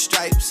 Checks over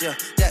stripes, yeah.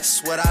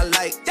 That's what I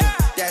like, yeah.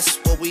 That's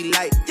what we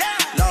like.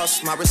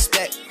 Lost my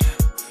respect,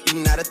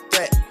 you not a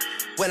threat.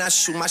 When I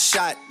shoot my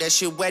shot, that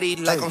shit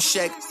wetty like on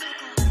Shaq.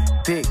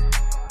 Dick,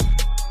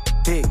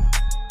 dick,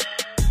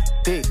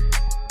 dick,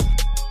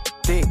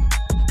 dick.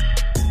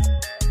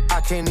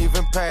 I can't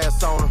even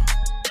pass on her.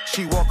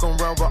 She walk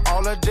around with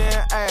all her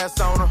damn ass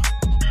on her.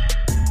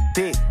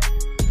 Dick,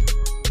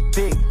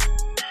 dick,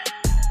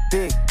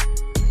 dick,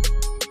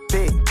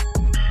 dick.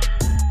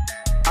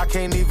 I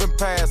can't even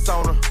pass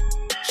on her.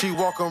 She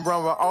walk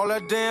around with all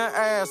her damn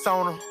ass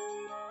on her.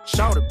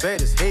 Shawty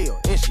bad as hell,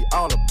 and she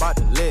all about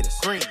the lettuce.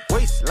 Green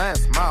waistline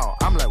smile,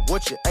 I'm like,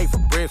 what you ate for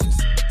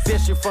breakfast?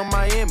 Said she from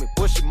Miami,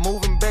 but she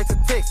moving back to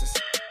Texas.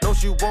 Know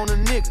she want a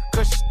nigga,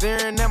 cause she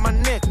staring at my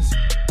necklace.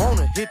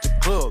 Wanna hit the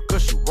club,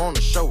 cause she wanna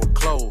show her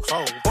clothes.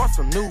 Bought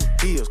some new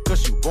heels,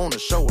 cause she wanna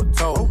show her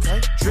toes.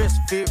 Okay. Dress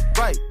fit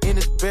right, and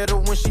it's better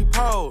when she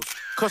pose.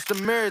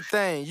 Customary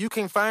thing, you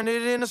can't find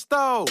it in the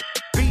store.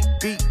 Beat,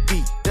 beat,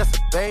 beat, that's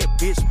a bad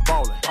bitch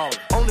ballin'.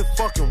 Only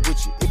fucking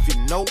with you if you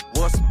know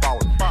what's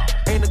ballin'.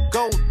 Ain't a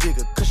gold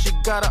digger, cause she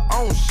got her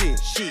own shit.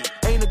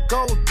 Ain't a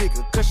gold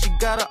digger, cause she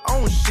got her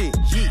own shit.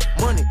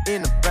 Money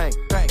in the bank,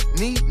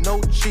 need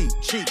no cheat.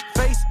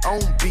 Face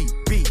on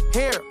beat,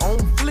 hair on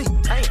fleek.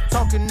 Ain't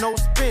talking no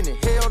spinning,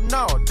 hell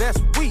no, that's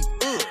weak.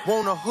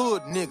 Want a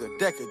hood nigga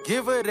that could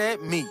give her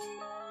that meat.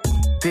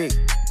 Dick,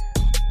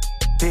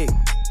 dick,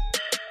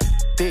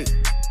 dick,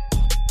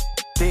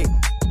 dick.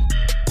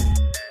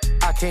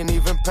 I can't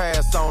even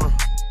pass on her.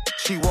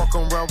 She walk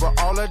around with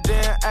all her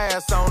damn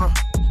ass on her.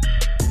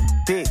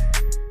 Dick,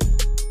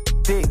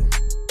 dick,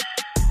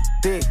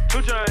 dick,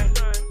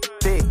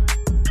 dick.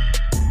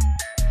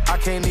 I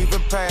can't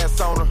even pass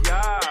on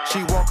her.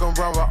 She walk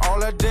around with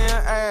all her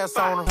damn ass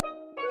on her.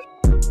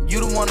 You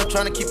the one that's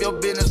trying to keep your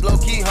business low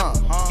key, huh?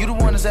 You the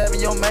one that's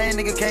having your main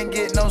nigga can't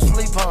get no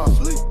sleep, huh?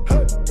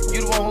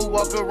 You the one who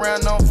walk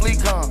around on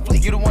fleek, huh?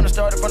 You the one that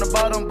started from the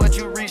bottom, but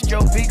you reached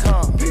your peak,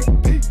 huh?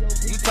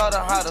 You taught her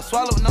how to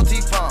swallow with no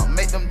teeth, huh?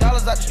 Make them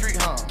dollars out the street,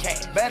 huh?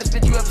 Baddest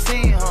bitch you ever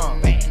seen, huh?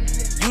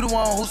 You the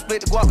one who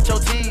split the guap with your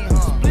team,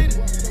 huh?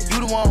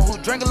 You the one who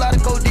drank a lot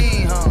of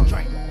codeine, huh?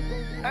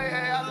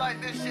 Hey, I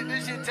like this shit.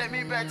 This shit take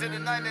me back to the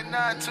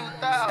 99,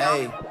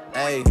 2000.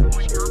 Hey,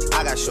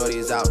 I got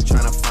shorties out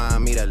tryna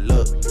find me that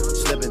look.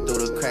 Slipping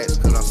through the cracks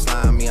cause I'm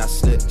slimy. I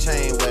slip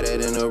chain wetter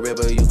than a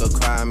river, you could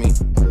cry me.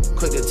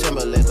 Quick to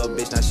Timberlake, a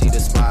bitch, now she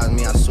despise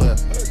me, I swear.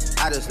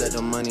 I just let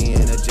the money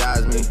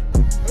energize me.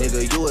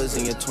 Nigga, you was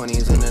in your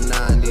 20s and the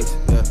 90s,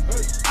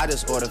 yeah. I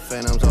just order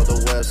phantoms off the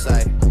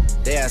website.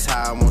 They ask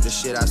how I want the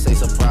shit, I say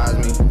surprise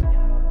me.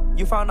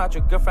 You found out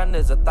your girlfriend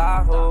is a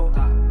thigh hole.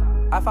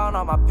 I found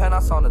all my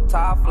penthouse on the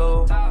top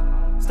floor.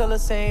 Still the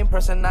same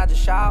person, I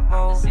just shop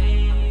more.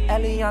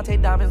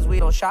 Eliante diamonds, we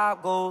don't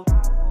shop gold.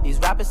 These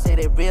rappers say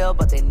they real,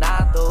 but they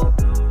not though.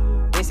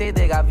 They say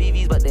they got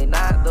VVs, but they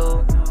not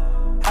though.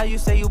 How you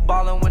say you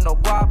ballin' with no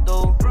guap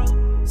though?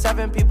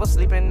 7 people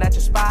sleeping at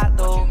your spot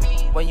though.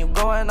 When you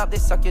going up, they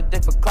suck your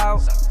dick for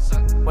clout.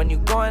 When you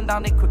going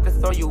down, they quick to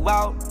throw you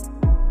out.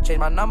 Change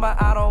my number,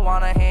 I don't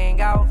wanna hang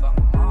out.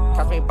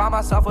 Catch me by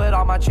myself with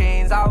all my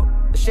chains out.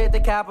 The shit they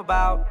cap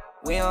about,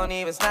 we don't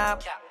even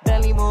snap.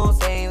 Bentley moves,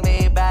 things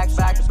made back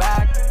to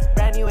back.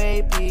 Brand new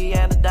AP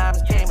and the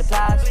diamonds came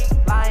attached.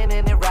 Lying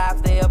in their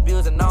raps, they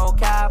abusing no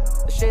cap.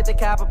 The shit they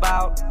cap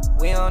about,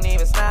 we don't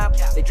even snap.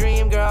 They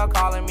dream girl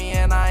calling me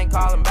and I ain't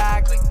calling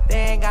back. They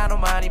ain't got no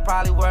money,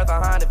 probably worth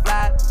 100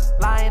 flat.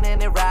 Lying in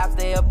their raps,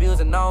 they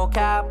abusing no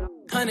cap.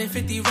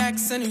 150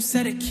 racks, a new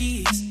set of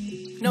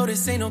keys. No,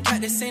 this ain't no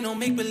cat, this ain't no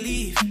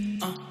make-believe.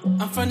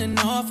 I'm from the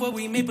north where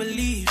we make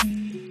believe.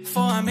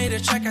 Before I made a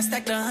track, I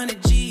stacked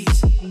 100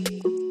 G's.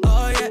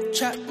 Oh yeah,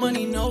 trap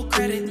money, no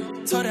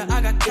credit. Told her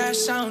I got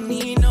cash, I don't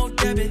need no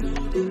debit.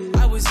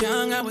 I was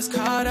young, I was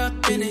caught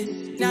up in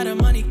it. Now the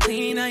money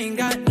clean, I ain't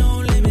got no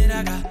limit.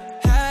 I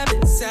got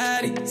habits,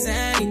 zaddy,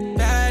 zanny,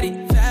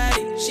 baddie,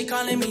 fatty. She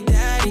calling me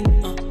daddy.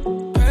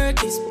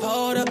 Perkies,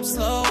 pulled up,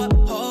 slow up,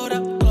 hold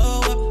up,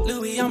 glow up.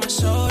 Louis on my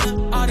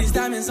shoulder. All these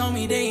diamonds on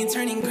me, they ain't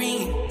turning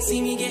green.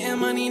 See me getting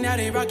money, now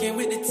they rocking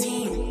with the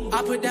team.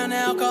 I put down the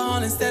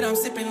alcohol, instead I'm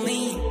sipping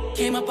lean.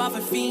 Came up off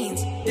of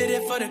fiends, did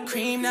it for the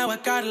cream. Now I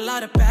got a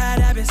lot of bad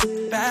habits,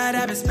 bad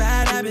habits,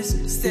 bad habits.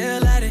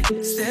 Still at it,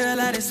 still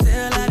at it,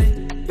 still at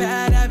it.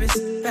 Bad habits,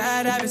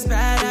 bad habits,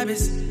 bad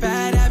habits,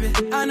 bad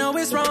habits. I know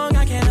it's wrong,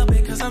 I can't help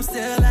it, cause I'm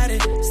still at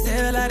it,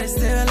 still at it,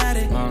 still at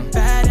it.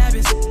 Bad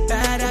habits,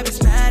 bad habits,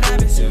 bad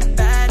habits,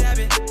 bad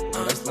habits.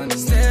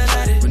 Still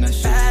at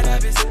it, bad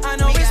habits. I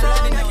know it's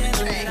wrong, I can't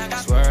help it. I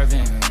got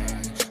swerving.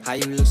 How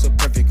you look so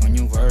perfect on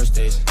your worst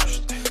days.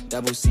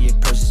 Double C it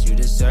purchase, you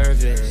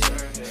deserve it.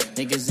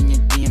 Niggas in your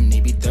DM, they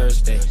be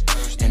thirsty.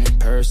 And in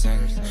person,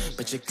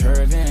 but you're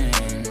curving.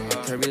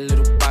 Curvy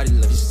little body,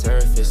 love your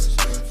surface.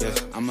 Yeah,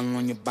 I'm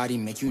along your body,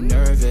 make you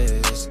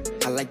nervous.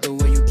 I like the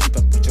way you keep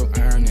up with your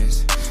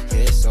earnings. Yeah,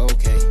 it's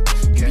okay,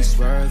 you be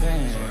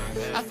swerving.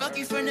 I fuck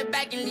you from the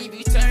back and leave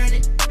you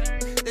turning.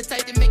 The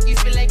type to make you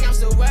feel like I'm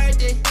so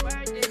worth it.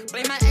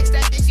 Blame my ex,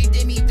 that bitch, she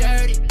did me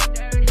dirty.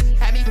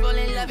 Had me fall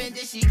in love and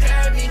then she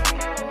curved me.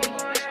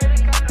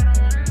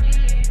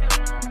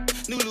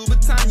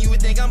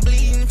 I'm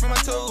bleeding from my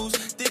toes.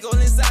 Dig all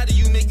inside of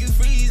you, make you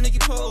freeze, make you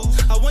pose.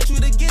 I want you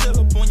to get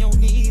up on your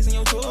knees and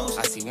your toes.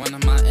 I see one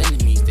of my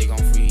enemies, they gon'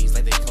 freeze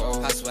like they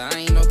cold. I swear I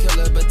ain't no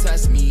killer, but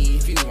test me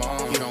if you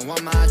want. You don't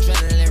want my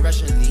adrenaline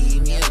rush and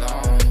leave me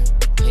alone.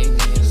 Leave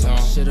me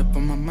alone. Shit up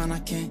on my mind, I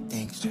can't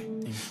think straight.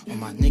 All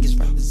my niggas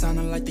rap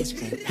designer like they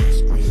scream.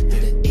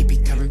 Did an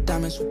AP covered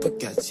diamonds with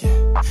baguettes,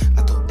 yeah.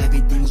 I thought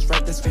everything was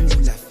right, that's when you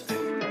left,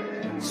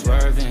 yeah.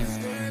 Swerving,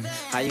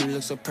 how you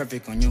look so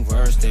perfect on your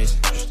worst days.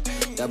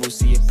 Double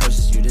C it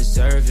purchase, you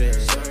deserve it.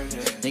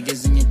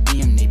 Niggas in your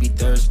DM, they be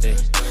thirsty.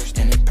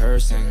 And in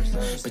person,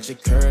 but you're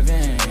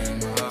curving.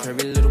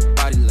 Curvy little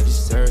body, love your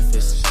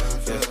surface.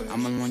 Yeah,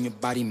 I'm along your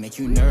body, make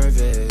you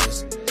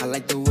nervous. I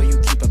like the way you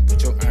keep up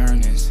with your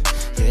earnings.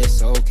 Yeah,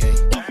 it's okay.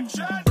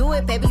 Do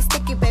it, baby,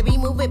 stick it, baby,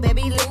 move it,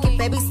 baby, lick it,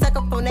 baby, suck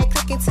up on that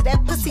click into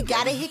that pussy,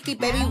 got a hickey,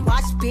 baby,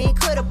 watch big,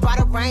 could've brought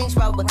a Range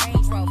Rover.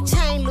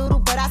 Chain little,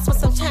 but I spent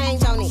some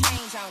change on it.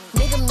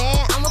 Nigga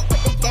mad, I'ma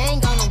put the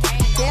gang on him.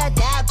 They'll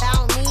die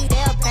about me,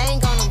 they'll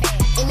bang on him.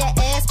 And that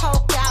ass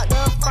poke out the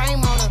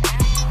frame on him.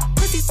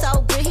 Pussy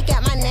so good, he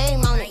got my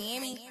name on it.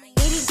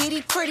 Itty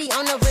bitty pretty,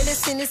 on the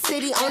realest in the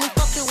city. Only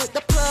fucking with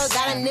the plug,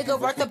 got a nigga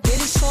worth a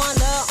bitty. Showing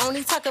love,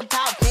 only talk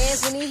about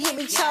bands. When he hit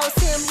me, chose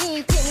him, he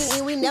ain't pick me,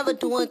 and we never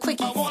doing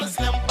quickies. I wanna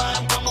slim by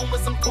woman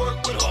with some pork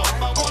with her.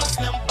 I wanna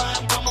slim by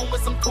woman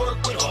with some pork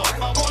with her.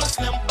 I wanna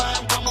slim by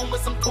woman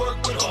with some pork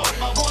with her.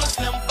 I wanna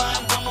slim by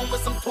woman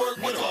with some pork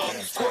with her.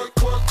 Pork,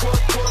 pork,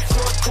 pork, pork,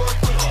 pork, pork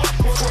with her.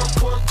 Pork,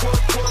 pork,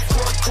 pork, pork,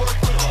 pork, pork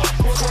with her.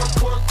 Pork,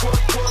 pork,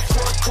 pork, pork,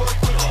 pork, pork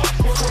with her.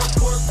 Pork,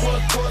 pork,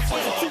 pork, pork,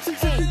 pork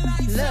with her.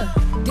 Look,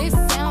 this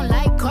sound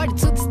like Cardi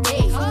to the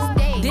stage.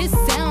 This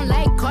sound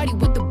like Cardi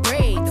with the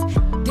braids.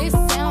 This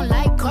sound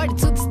like Cardi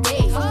to the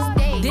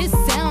stage. This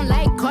sound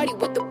like Cardi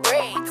with the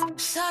braids.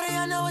 Shawty,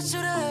 I know what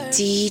you done.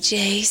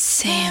 DJ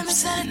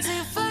Samson.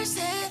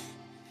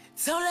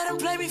 Don't let them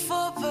play me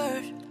for a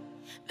bird.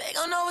 They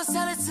gon' know what's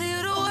telling to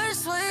you the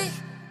worst way.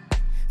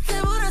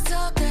 They wanna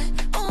talk that,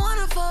 I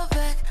wanna fall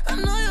back. I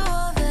know you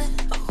all that,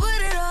 I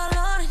put it all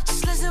on it.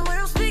 Just listen when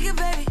I'm speaking,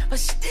 baby. But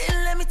she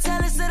didn't let me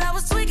tell her, said I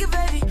was tweaking,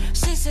 baby.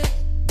 She said,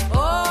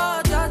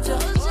 Oh, Jaja,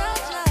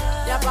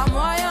 y'a pas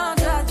moyen,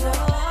 Jaja.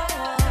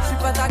 J'suis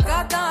pas ta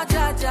cata,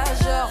 Jaja.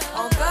 Genre,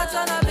 en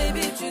katana,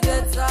 baby, tu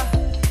dettes ça.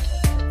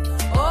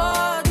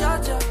 Oh,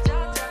 Jaja,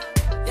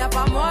 y'a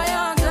pas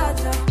moyen,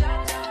 Jaja.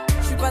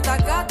 J'suis pas ta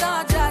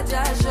cata,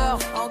 Jaja. Genre,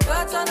 en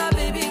katana,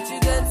 baby, tu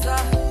dettes ça.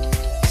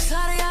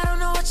 sorry, I don't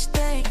know what you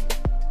think,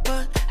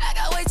 but I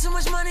got way too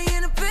much money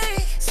in the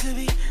bank to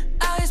be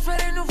out here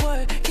spreading the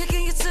word,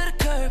 kicking you to the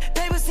curb.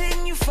 Papers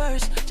hitting you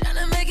first,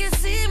 tryna make it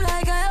seem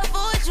like I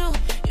avoid you.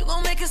 You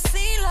gon' make it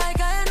seem like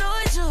I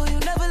annoyed you. You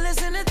never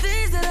listen to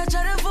things that I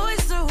try to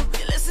voice through.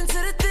 You listen to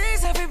the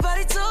things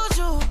everybody told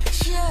you.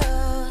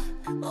 Yeah,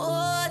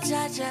 oh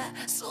Jaja,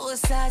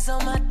 suicide's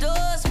on my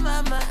doors,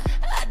 mama.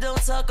 I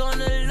don't talk on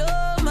the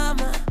low,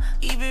 mama.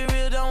 Keep it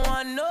real, don't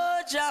want no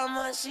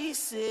drama. She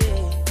said,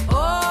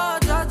 Oh,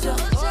 Jaja,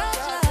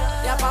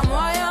 y'a pas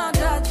moyen,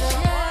 Jaja.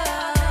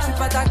 J'suis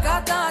pas ta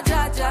cata,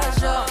 Jaja.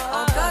 Genre,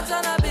 en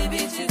katana,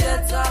 baby, tu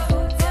dettes ça.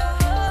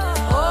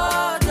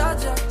 Oh,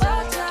 Jaja,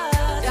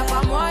 y'a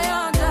pas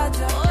moyen,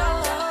 Jaja.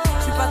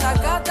 J'suis pas ta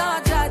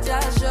cata, Jaja.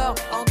 Genre,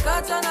 en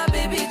katana,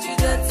 baby, tu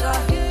dettes ça.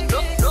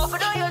 no for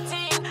do your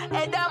thing,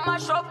 head down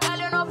mash up, girl,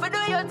 you know for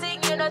do your thing,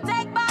 you know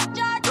take back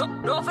charge.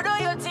 No for do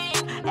your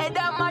thing, head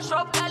down mash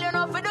up, girl, you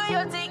know for do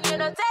your thing, you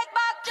know take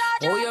back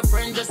charge. Oh, your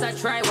friend just a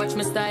try, watch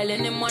me style,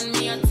 and them on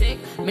me a tick.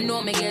 Me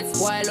know me get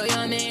spoiled, oh,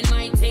 you mean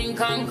my thing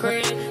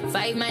concrete.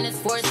 5 minus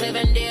 4,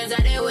 7 days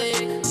of the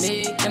week.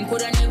 Me, them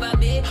coulda never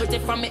be pretty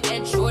from me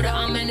head, shoulder,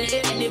 I'm in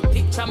it. Any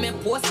picture me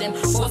post them,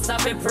 post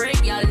up a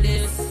break, y'all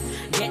this.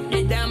 Get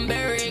the damn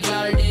berry,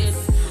 y'all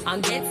this.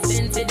 And get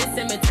sent to the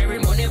cemetery,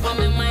 money for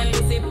me mind,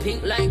 pussy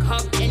pink like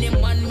hop. Any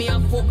man me a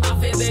fuck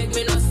off, it beg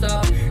me no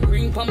stop.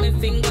 Ring for me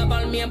finger,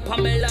 ball me and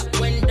Pamela.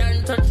 When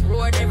done touch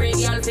road, every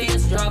girl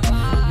face drop.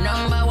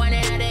 Number one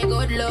in the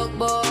good look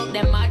book.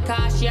 Them mad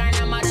cause she are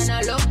no mad and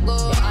I look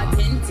good.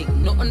 Authentic,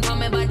 nothing for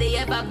me body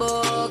ever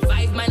book.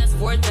 5 minus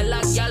 4 till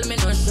a girl me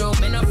no show.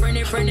 Me no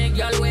friendly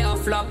girl way a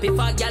flop. If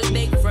a girl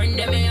big friend,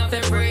 them me have a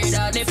afraid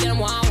that. If them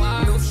want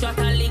war, no shot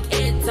and lick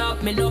it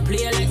up. Me no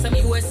play like some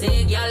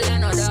USA girl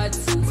and all that.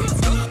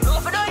 No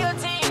for do your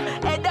thing,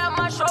 head down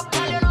mash up,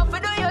 girl, you know for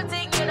do your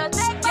thing, you know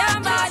take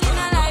back charge.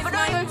 No for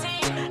do your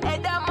thing,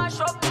 head down mash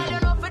up, girl, you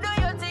know for do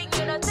your thing,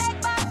 you know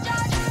take back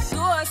charge. To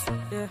us,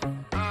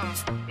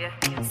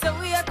 yeah. So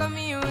we are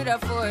coming in with a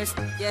force,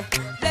 yeah.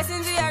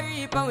 Blessings we are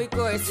reap and we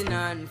coursing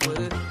on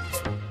full.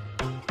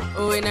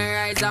 Oh, we not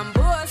rise and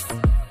boast.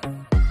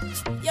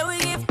 Yeah, we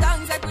give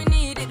thanks like we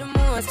need it the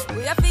most.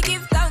 We have to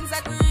give thanks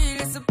like we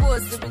really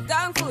supposed to be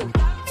thankful.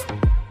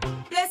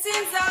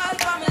 Blessings all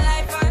for my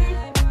life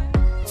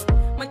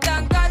and my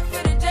thank God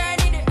for the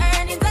journey, the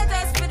earnings are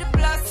just for the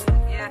plus.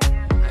 Yeah,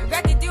 and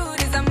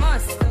gratitude is a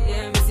must.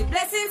 Yeah, we see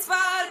blessings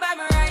fall by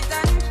my right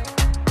hand.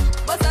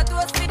 But I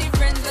toast for the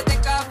friends that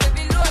take off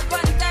every load.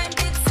 One time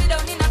did sit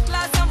down in a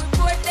class and we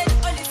bored then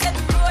only said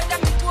the road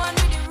and me go on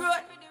with the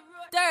road.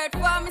 Third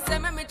form, me say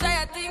me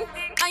try a thing.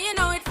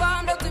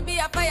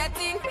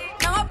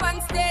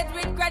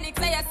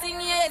 lyrics I sing,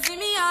 yeah, see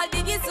me all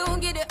diggy soon,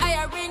 get the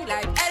higher ring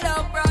like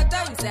hello,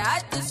 brother. You say I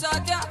had to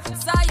shot ya,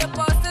 saw your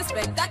poster,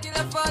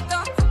 spectacular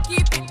photo.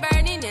 Keep it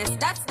burning, yes,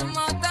 that's the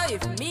motto.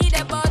 If me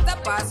the butter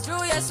pass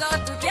through your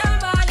shot to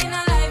get all in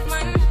a life,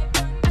 man.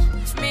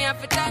 Me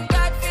have to thank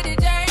God for the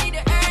journey,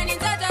 the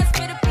earnings are just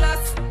for the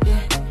plus.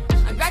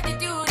 Yeah, and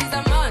gratitude is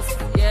a must.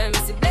 Yeah, me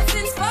see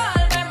blessings fall,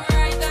 them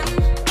right on.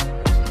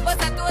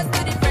 But I toast to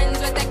the friends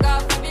where take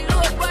off every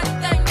load.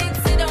 One time did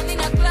sit down in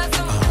a class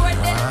and board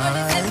then when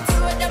they said to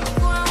them,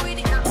 go on with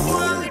it, go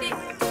on with it.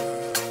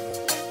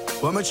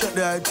 When I check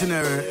the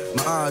itinerary,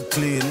 my heart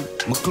clean,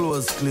 my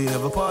clothes clean,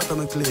 every part of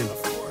me clean.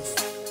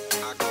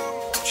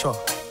 Sure.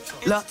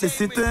 Lock the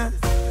city.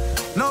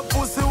 No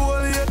pussy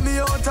will hit me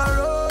out a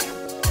road.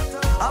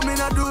 I mean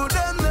I do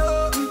them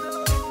nothing.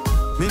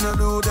 Me no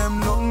do them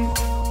nothing.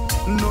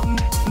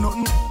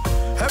 Nothing.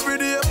 Every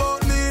day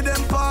about me,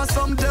 them pass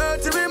some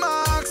dirty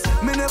remarks.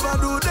 Me never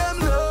do them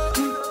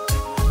nothing.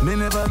 Me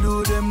never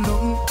do them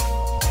nothing.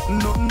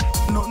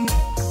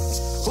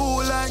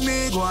 Who like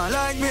me, go on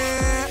like me.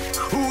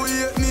 Who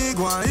hate me,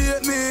 go on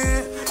hate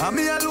me. And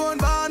me alone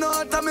born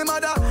out of me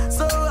mother,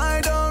 so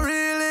I don't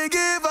really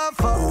give a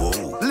fuck.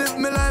 Live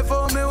me life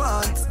how me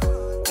want.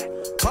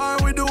 Par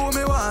we do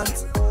me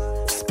want.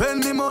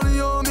 Spend me money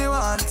how me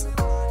want.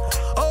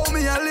 Oh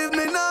me I live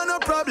me no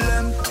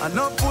problem. And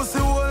no pussy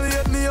will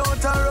hate me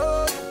out a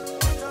road.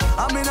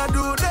 I mean I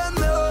do them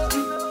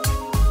nothing.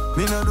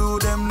 Me no do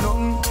them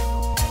nothing.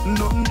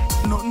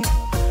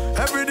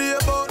 Every day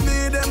about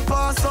me them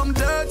pass some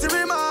dirty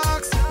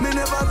remarks. Me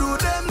never do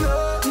them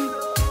nothing.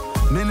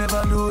 Me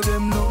never do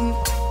them nothing.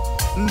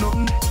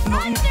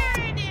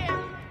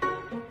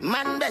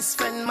 Man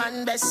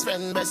best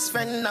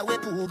friend, now we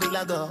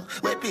Poogle a go,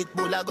 we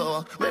Pitbull a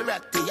go, we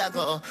Ratty a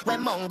go, we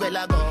Mongrel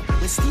a go,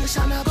 we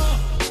Station a go.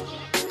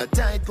 A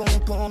tight pum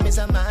pum is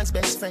a man's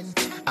best friend.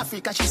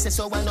 Africa she says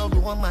so I no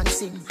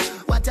romancing.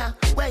 What a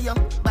where your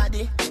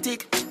body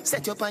tick.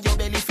 Set up on your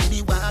belly for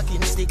the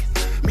walking stick.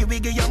 Me we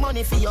give you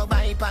money for your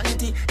buy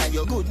panty. And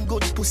your good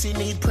pussy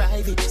need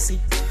privacy.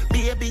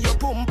 Baby your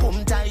pum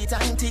pum tight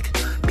and thick.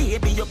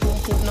 Baby your pum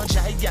pum no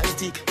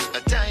gigantic.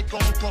 A tight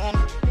pum pum.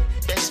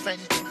 Best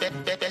friend,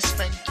 best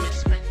friend.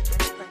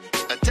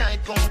 A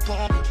tight pum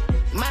pum.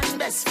 Man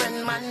best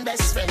friend. A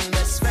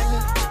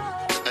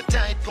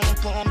tight pum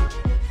pum.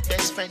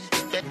 Best friend,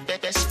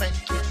 best friend.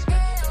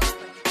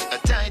 A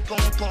tight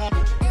pum pum.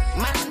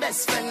 Man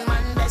best friend.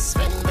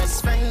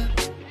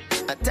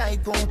 A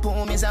tight pum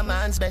pum is a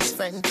man's best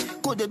friend.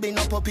 Could have been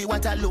a puppy,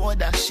 what a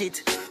load of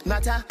shit.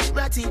 Not a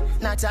ratty,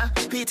 not a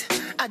pit.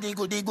 A the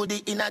goody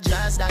in a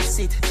jazz, that's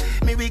it.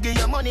 Me we give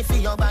you money for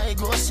your buy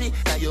grocery.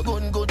 Now your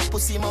good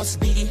pussy must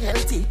be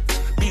healthy.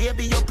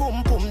 Baby your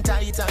pum pum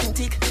tight and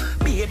thick.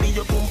 Baby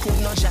your pum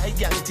pum no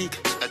gigantic.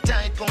 A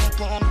tight pum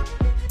pum.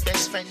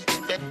 Best friend,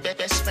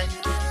 best friend.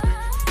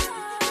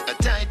 A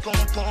tight pum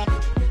pum.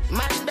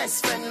 Man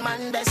best friend.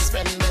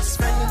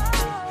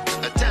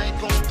 A tight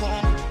pum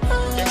pum.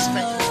 Best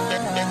friend,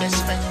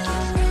 best friend.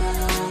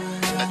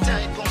 A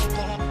tight pum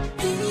pum.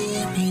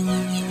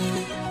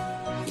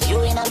 You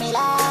in a me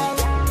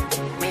life.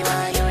 Me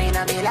want you in a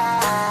me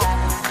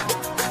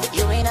life.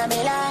 You in a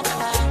me life.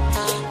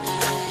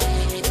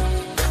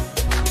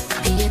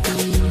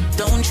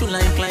 Don't you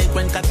like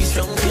when cocky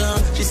strong, yeah?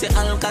 She say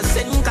Alka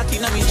send cocky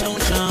na me chow.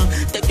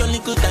 Take your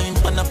little time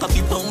for the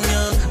cocky pound,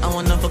 yeah. I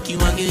wanna fuck you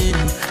again.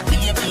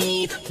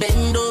 Baby,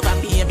 bend over,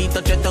 baby,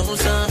 touch your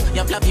toes,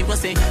 your flat people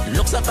say,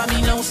 looks up at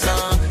me now,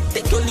 son.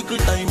 Take your little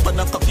time for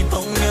the cocky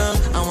pound, yeah.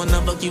 I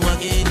wanna fuck you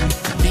again.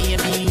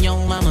 Baby, yo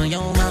mama.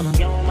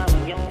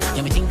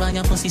 Yeah, me think about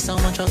your pussy so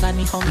much, you got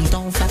me homie,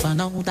 don't flapper,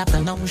 no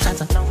dapper, no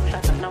shatter.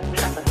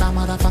 My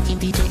motherfucking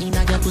DJ in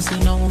your pussy,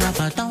 no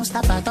rapper, don't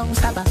stop her.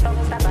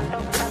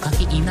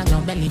 Cocky in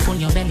your belly, pull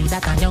your belly,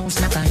 that a yo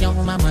snacker, yo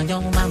mama.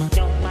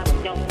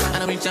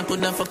 And I reach and put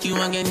the fuck you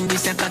again.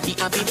 This and cocky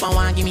happy for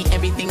one, give me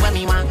everything when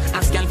me want.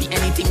 Ask girl be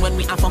anything when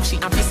we a fuck, she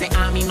happy say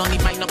me no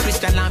need find no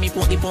Christian law, me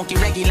put the punky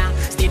regular.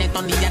 Stay net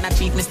on the other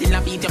cheek, me still a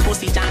beat your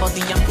pussy jam. But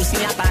the young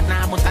pussy a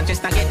partner, but I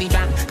just a get the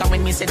drunk. Cause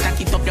when me say jack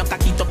it up, your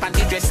cocky up and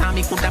the dress on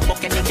me coulda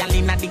fuck any girl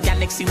in the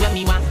galaxy when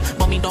me want.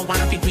 But me don't want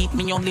to treat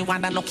me only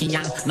one that lucky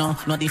young. No,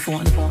 not the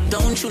phone.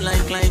 Don't you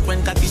like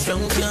when cocky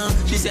strong, yeah?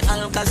 She say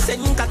Alka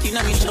send cocky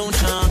na me chow.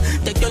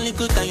 Take your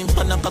little time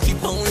for the cocky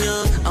pound,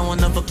 yeah. I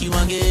wanna fuck you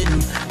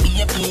again.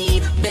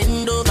 Baby,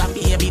 bend over,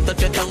 baby, touch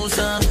your toes,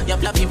 your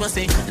flat people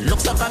say,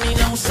 looks up at me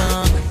now,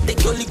 son.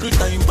 Take your little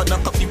time for the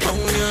cocky pound,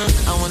 yeah.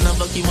 I wanna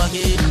fuck you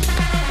again.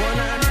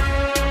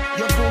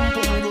 Your pum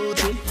pum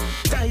goatee,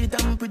 tight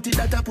and pretty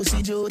that a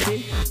pussy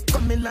jotty.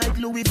 Coming like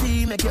Louis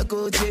V, make your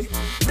coachy.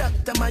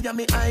 Dr.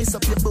 Miami ice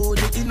up your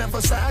body. In a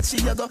Versace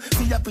you go,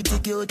 feel pretty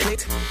cute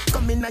it.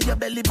 Coming at your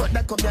belly, but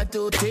that come your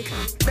toe tick.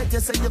 Bet you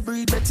say you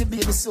breathe, bet your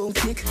baby so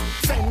kick.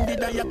 Fendi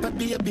diaper,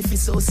 baby feel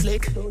so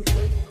slick.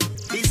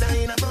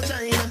 Designer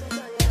vagina,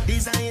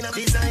 designer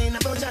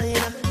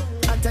vagina.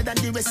 Hotter than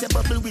the rest, you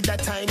bubble with that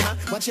timer.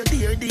 Watch your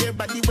dear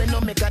body when no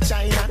make a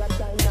China.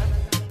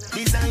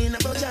 Designer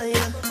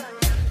vagina.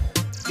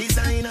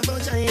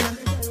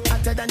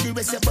 Hotter than the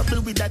rest, you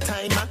bubble with that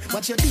timer.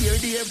 Watch your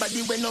dear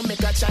body when no make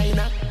a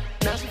China.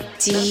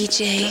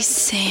 DJ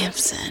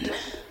Samson.